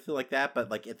setup and everything like that, but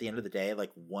like at the end of the day,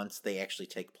 like once they actually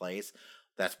take place,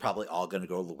 that's probably all going to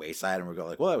go to the wayside, and we're going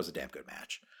like, well, that was a damn good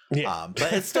match. Yeah.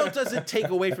 But it still doesn't take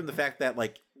away from the fact that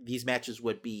like these matches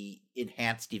would be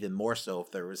enhanced even more so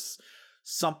if there was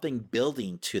something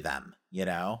building to them, you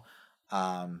know?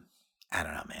 I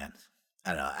don't know, man.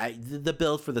 I don't know. The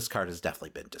build for this card has definitely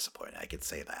been disappointing. I could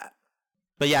say that.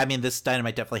 But yeah, I mean, this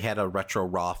Dynamite definitely had a retro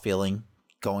Raw feeling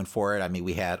going for it. I mean,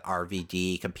 we had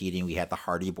RVD competing. We had the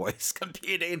Hardy Boys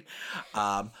competing.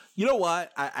 You know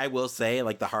what? I will say,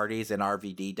 like, the Hardys and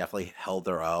RVD definitely held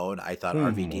their own. I thought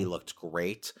RVD looked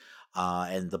great.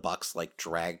 And the Bucks, like,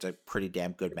 dragged a pretty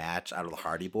damn good match out of the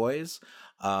Hardy Boys.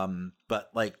 But,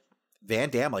 like, Van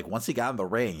Dam, like once he got in the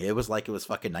ring, it was like it was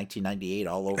fucking 1998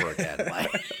 all over again.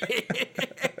 Like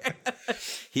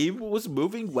he was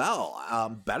moving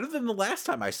well, better than the last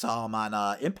time I saw him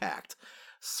on Impact.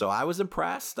 So I was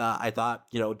impressed. I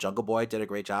thought, Jungle Boy did a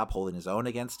great job holding his own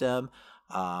against him.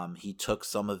 He took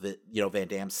some of it, Van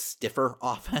Dam's stiffer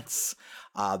offense.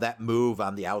 That move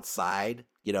on the outside,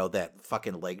 that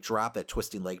fucking leg drop, that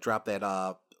twisting leg drop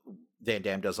that Van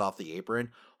Dam does off the apron.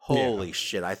 Holy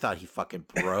shit, I thought he fucking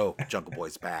broke Jungle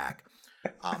Boy's back.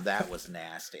 That was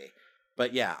nasty.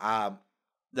 But yeah,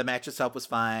 the match itself was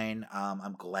fine.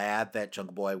 I'm glad that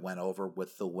Jungle Boy went over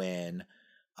with the win.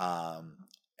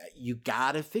 You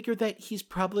gotta figure that he's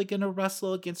probably gonna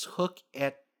wrestle against Hook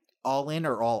at All In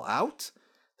or All Out.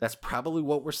 That's probably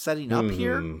what we're setting up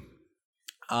here.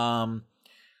 I'm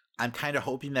kind of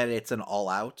hoping that it's an All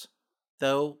Out,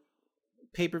 though,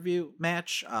 pay-per-view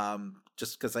match.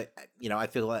 Just because I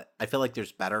feel like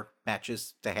there's better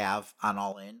matches to have on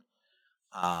All In.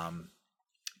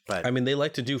 But I mean, they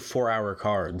like to do 4-hour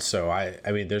cards, so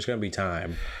I mean, there's going to be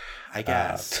time. I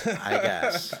guess.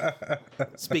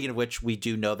 Speaking of which, we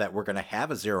do know that we're going to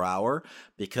have a 0 hour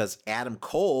because Adam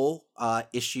Cole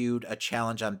issued a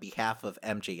challenge on behalf of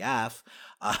MJF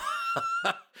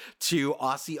to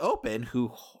Aussie Open, who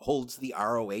holds the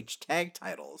ROH tag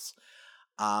titles.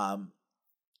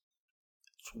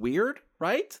 It's weird,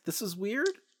 right? This is weird.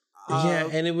 Yeah,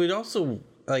 and it would also,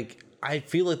 I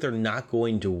feel like they're not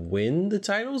going to win the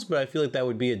titles, but I feel like that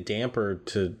would be a damper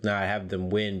to not have them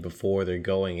win before they're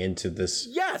going into this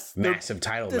massive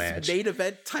title match. Main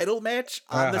event title match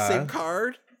on the same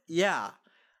card. Yeah.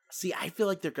 See, I feel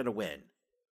like they're going to win.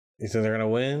 You think they're going to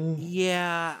win?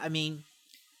 Yeah, I mean,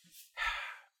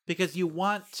 because you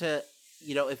want to,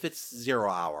 if it's 0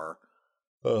 hour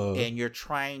and you're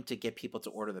trying to get people to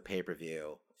order the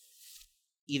pay-per-view,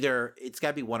 either it's got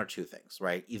to be one or two things,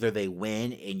 right? Either they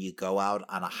win and you go out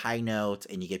on a high note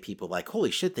and you get people like,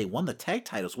 holy shit, they won the tag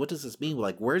titles. What does this mean?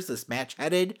 Like, where's this match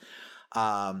headed?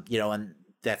 And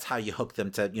that's how you hook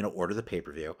them to, order the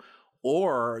pay-per-view.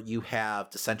 Or you have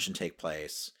dissension take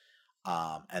place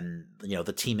and,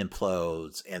 the team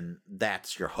implodes and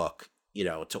that's your hook,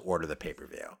 to order the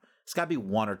pay-per-view. It's got to be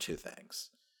one or two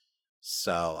things.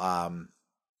 So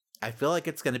I feel like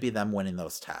it's going to be them winning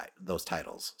those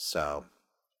titles. So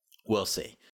we'll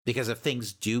see. Because if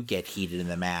things do get heated in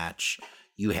the match,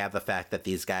 you have the fact that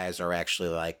these guys are actually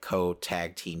like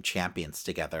co-tag team champions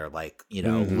together,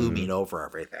 looming over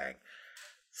everything.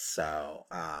 So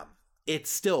it's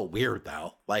still weird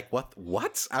though. Like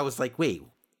what? I was like, wait,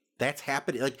 that's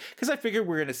happening? Like, because I figured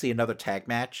we're going to see another tag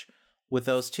match with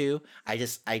those two. I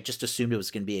just assumed it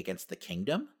was going to be against the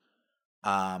Kingdom,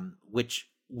 which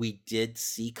we did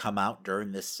see come out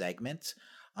during this segment.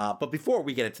 But before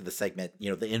we get into the segment,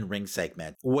 the in-ring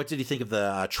segment, what did you think of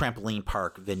the trampoline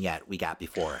park vignette we got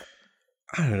before it?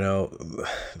 I don't know.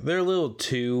 They're a little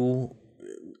too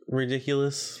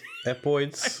ridiculous at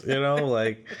points,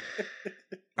 like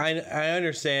I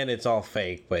understand it's all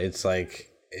fake, but it's like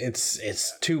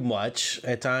it's too much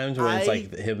at times when it's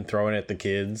like him throwing at the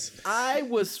kids. I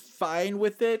was fine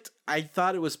with it. I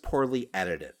thought it was poorly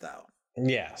edited though.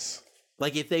 Yes.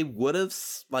 Like if they would have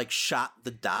shot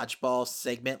the dodgeball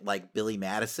segment like Billy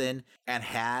Madison and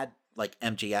had like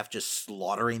MJF just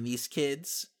slaughtering these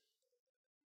kids,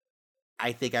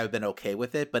 I think I would have been okay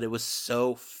with it. But it was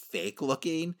so fake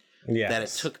looking that it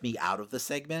took me out of the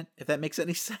segment, if that makes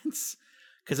any sense.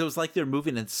 Because it was like they're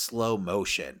moving in slow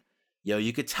motion.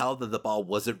 You could tell that the ball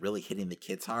wasn't really hitting the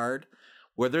kids hard.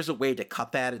 Where there's a way to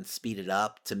cut that and speed it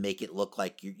up to make it look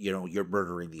like you're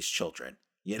murdering these children.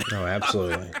 Oh,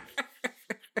 absolutely.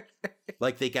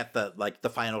 Like they get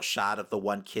the final shot of the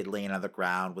one kid laying on the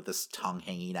ground with his tongue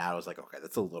hanging out. I was like, okay,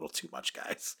 that's a little too much,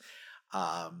 guys.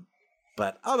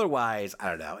 But otherwise, I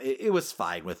don't know. It was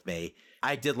fine with me.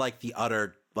 I did like the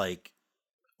utter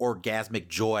orgasmic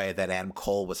joy that Adam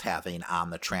Cole was having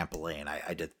on the trampoline.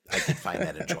 I did find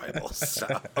that enjoyable. So,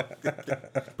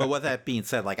 but with that being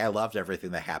said, I loved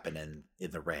everything that happened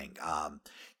in the ring.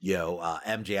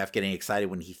 MJF getting excited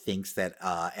when he thinks that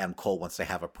Adam Cole wants to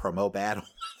have a promo battle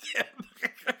with him.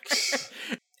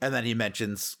 And then he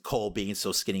mentions Cole being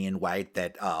so skinny and white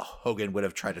that Hogan would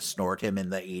have tried to snort him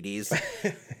in the 80s.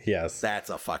 Yes.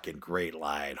 That's a fucking great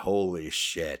line. Holy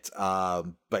shit.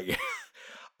 But yeah.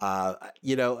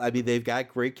 I mean, they've got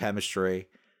great chemistry.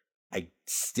 I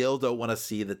still don't want to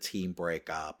see the team break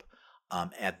up.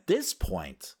 At this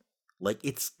point,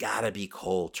 it's gotta be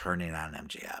Cole turning on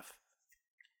MJF.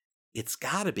 It's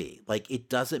gotta be. It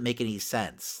doesn't make any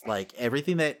sense.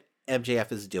 Everything that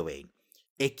MJF is doing,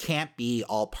 it can't be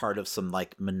all part of some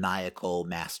maniacal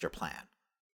master plan.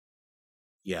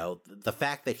 You know, the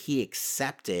fact that he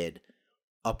accepted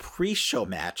a pre-show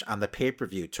match on the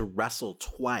pay-per-view to wrestle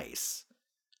twice,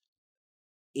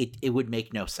 it would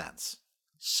make no sense.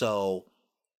 So,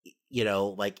 you know,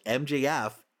 like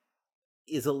MJF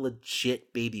is a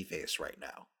legit babyface right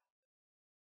now,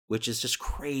 which is just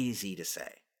crazy to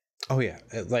say. Oh yeah,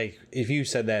 like if you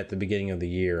said that at the beginning of the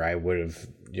year, I would have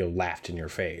laughed in your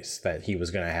face that he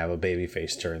was going to have a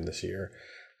babyface turn this year.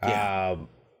 Yeah.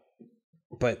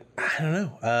 But I don't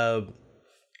know.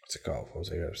 What's it called? What was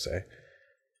I going to say?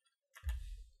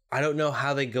 I don't know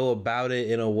how they go about it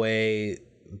in a way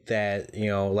that,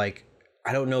 like,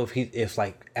 I don't know if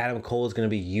like Adam Cole is going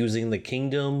to be using the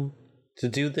Kingdom to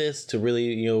do this, to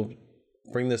really,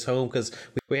 bring this home, because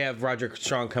we have Roderick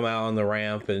Strong come out on the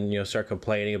ramp and, start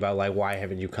complaining about, like, why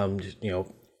haven't you come,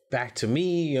 back to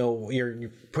me? You're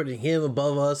putting him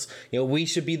above us. We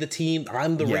should be the team.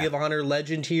 I'm the Ring of Honor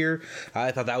legend here.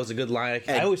 I thought that was a good line.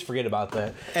 I always forget about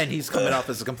that. And he's coming off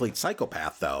as a complete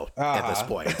psychopath, though, at this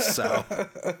point. So,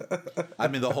 I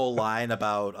mean, the whole line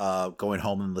about going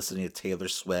home and listening to Taylor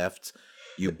Swift,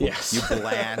 you bland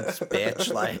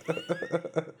bitch, like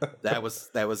that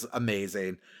was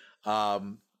amazing.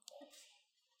 And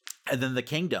then the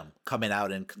Kingdom coming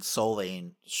out and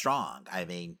consoling Strong. I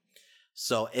mean,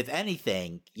 so if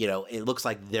anything, it looks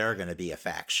like they're going to be a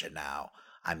faction now,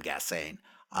 I'm guessing.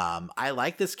 I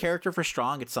like this character for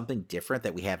Strong. It's something different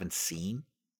that we haven't seen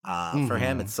for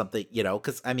him. It's something,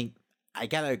 because, I mean, I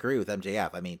got to agree with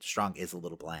MJF. I mean, Strong is a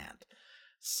little bland.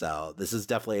 So this is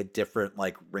definitely a different,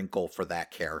 like, wrinkle for that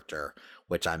character,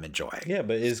 which I'm enjoying. Yeah,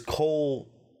 but is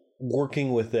Cole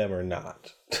working with them or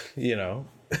not?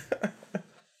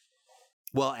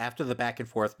 Well, after the back and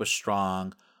forth with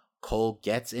Strong, Cole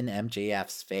gets in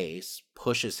MJF's face,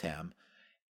 pushes him.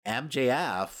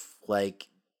 MJF, like,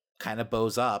 kind of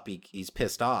bows up. He's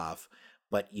pissed off,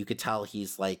 but you could tell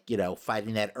he's, like,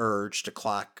 fighting that urge to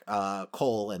clock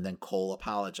Cole, and then Cole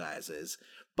apologizes.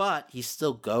 But he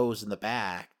still goes in the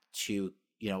back to,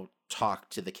 talk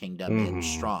to the Kingdom and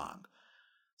Strong.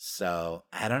 So,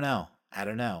 I don't know.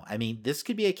 I mean, this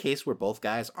could be a case where both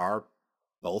guys are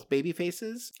both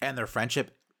babyfaces and their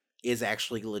friendship is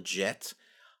actually legit.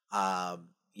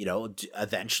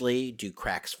 Eventually do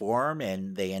cracks form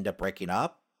and they end up breaking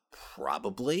up?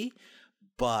 Probably.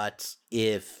 But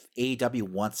if AEW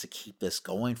wants to keep this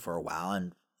going for a while,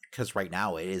 and because right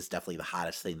now it is definitely the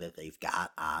hottest thing that they've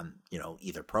got on,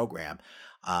 either program,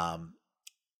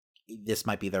 this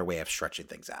might be their way of stretching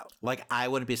things out. Like, I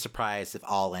wouldn't be surprised if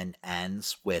All In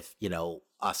ends with,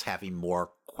 us having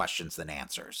more questions than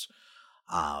answers.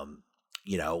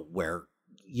 Where,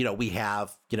 we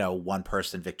have, one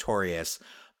person victorious,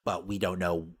 but we don't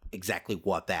know exactly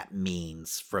what that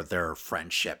means for their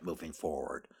friendship moving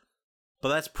forward. But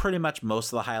that's pretty much most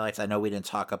of the highlights. I know we didn't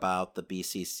talk about the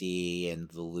BCC and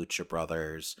the Lucha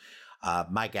Brothers.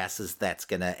 My guess is that's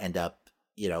going to end up,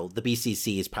 the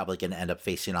BCC is probably going to end up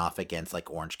facing off against,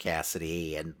 like, Orange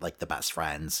Cassidy and, like, the Best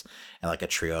Friends and, like, a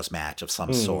trios match of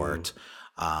some sort.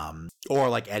 Or,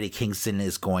 like, Eddie Kingston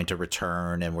is going to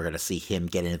return and we're going to see him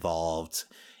get involved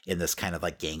in this kind of,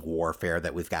 like, gang warfare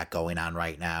that we've got going on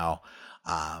right now.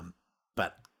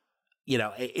 But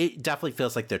it definitely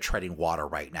feels like they're treading water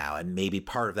right now. And maybe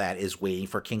part of that is waiting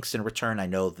for Kingston to return. I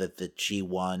know that the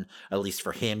G1, at least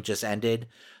for him, just ended.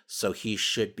 So he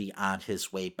should be on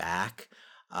his way back.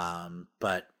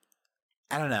 But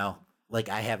I don't know. Like,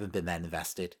 I haven't been that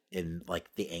invested in,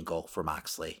 like, the angle for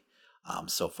Moxley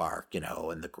so far,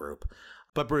 in the group.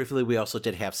 But briefly, we also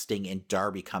did have Sting and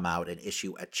Darby come out and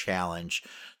issue a challenge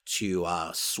to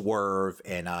Swerve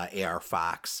and AR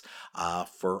Fox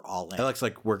for All In. It looks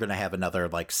like we're going to have another,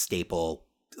 like, staple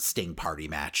Sting party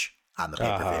match on the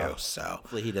pay-per-view. So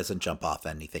hopefully he doesn't jump off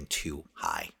anything too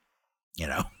high,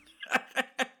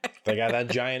 They got that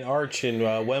giant arch in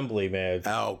Wembley, man.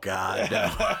 Oh, God,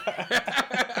 no.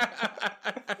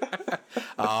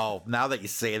 Oh, now that you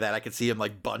say that, I can see him,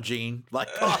 like, bunging, like,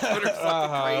 off it or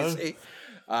something crazy.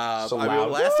 So I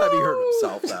mean, last time he hurt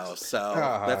himself, though, so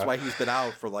that's why he's been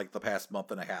out for, like, the past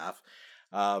month and a half.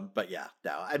 But yeah,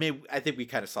 no, I mean, I think we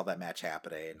kind of saw that match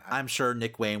happening. I'm sure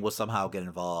Nick Wayne will somehow get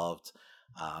involved.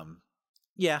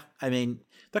 Yeah, I mean,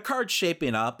 the card's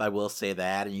shaping up, I will say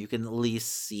that, and you can at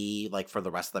least see, like, for the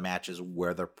rest of the matches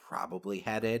where they're probably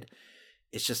headed.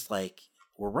 It's just like,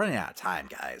 we're running out of time,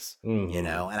 guys, and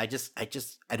I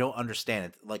don't understand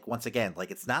it. Like, once again,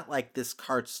 like, it's not like this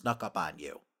card snuck up on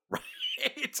you, right?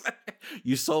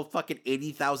 You sold fucking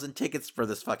 80,000 tickets for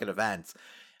this fucking event.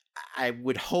 I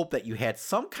would hope that you had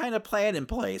some kind of plan in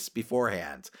place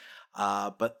beforehand.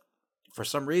 But for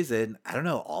some reason, I don't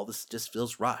know, all this just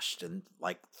feels rushed and,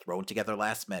 like, thrown together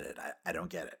last minute. I don't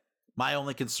get it. My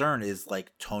only concern is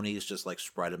like Tony's just like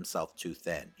spread himself too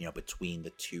thin, between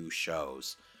the two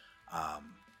shows.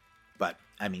 But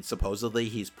I mean, supposedly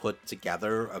he's put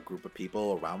together a group of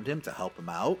people around him to help him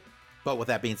out. But with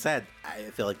that being said, I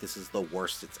feel like this is the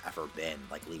worst it's ever been,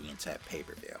 like leading into a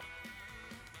pay-per-view.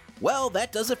 Well,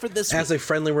 that does it for this week. As a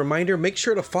friendly reminder, make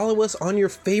sure to follow us on your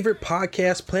favorite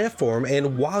podcast platform,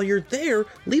 and while you're there,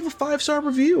 leave a 5-star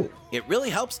review. It really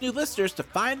helps new listeners to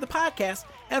find the podcast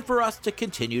and for us to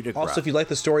continue to grow. Also, if you like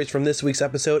the stories from this week's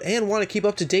episode and want to keep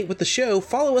up to date with the show,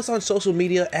 follow us on social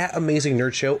media at Amazing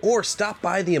Nerd Show or stop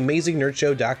by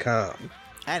theamazingnerdShow.com.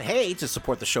 And hey, to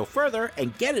support the show further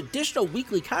and get additional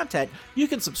weekly content, you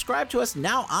can subscribe to us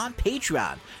now on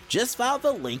Patreon. Just follow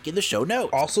the link in the show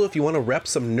notes. Also, if you want to rep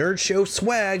some Nerd Show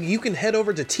swag, you can head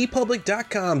over to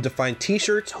tpublic.com to find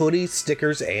t-shirts, hoodies,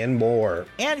 stickers, and more.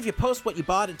 And if you post what you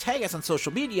bought and tag us on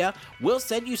social media, we'll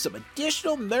send you some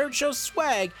additional Nerd Show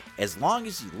swag as long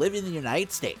as you live in the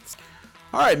United States.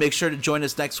 All right, make sure to join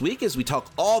us next week as we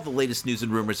talk all the latest news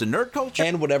and rumors in nerd culture.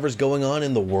 And whatever's going on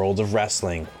in the world of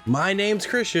wrestling. My name's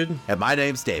Christian. And my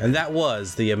name's David. And that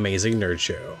was The Amazing Nerd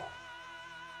Show.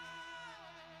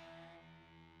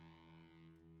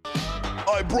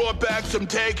 I brought back some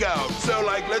takeout, so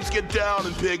let's get down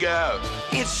and pig out.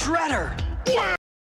 It's Shredder!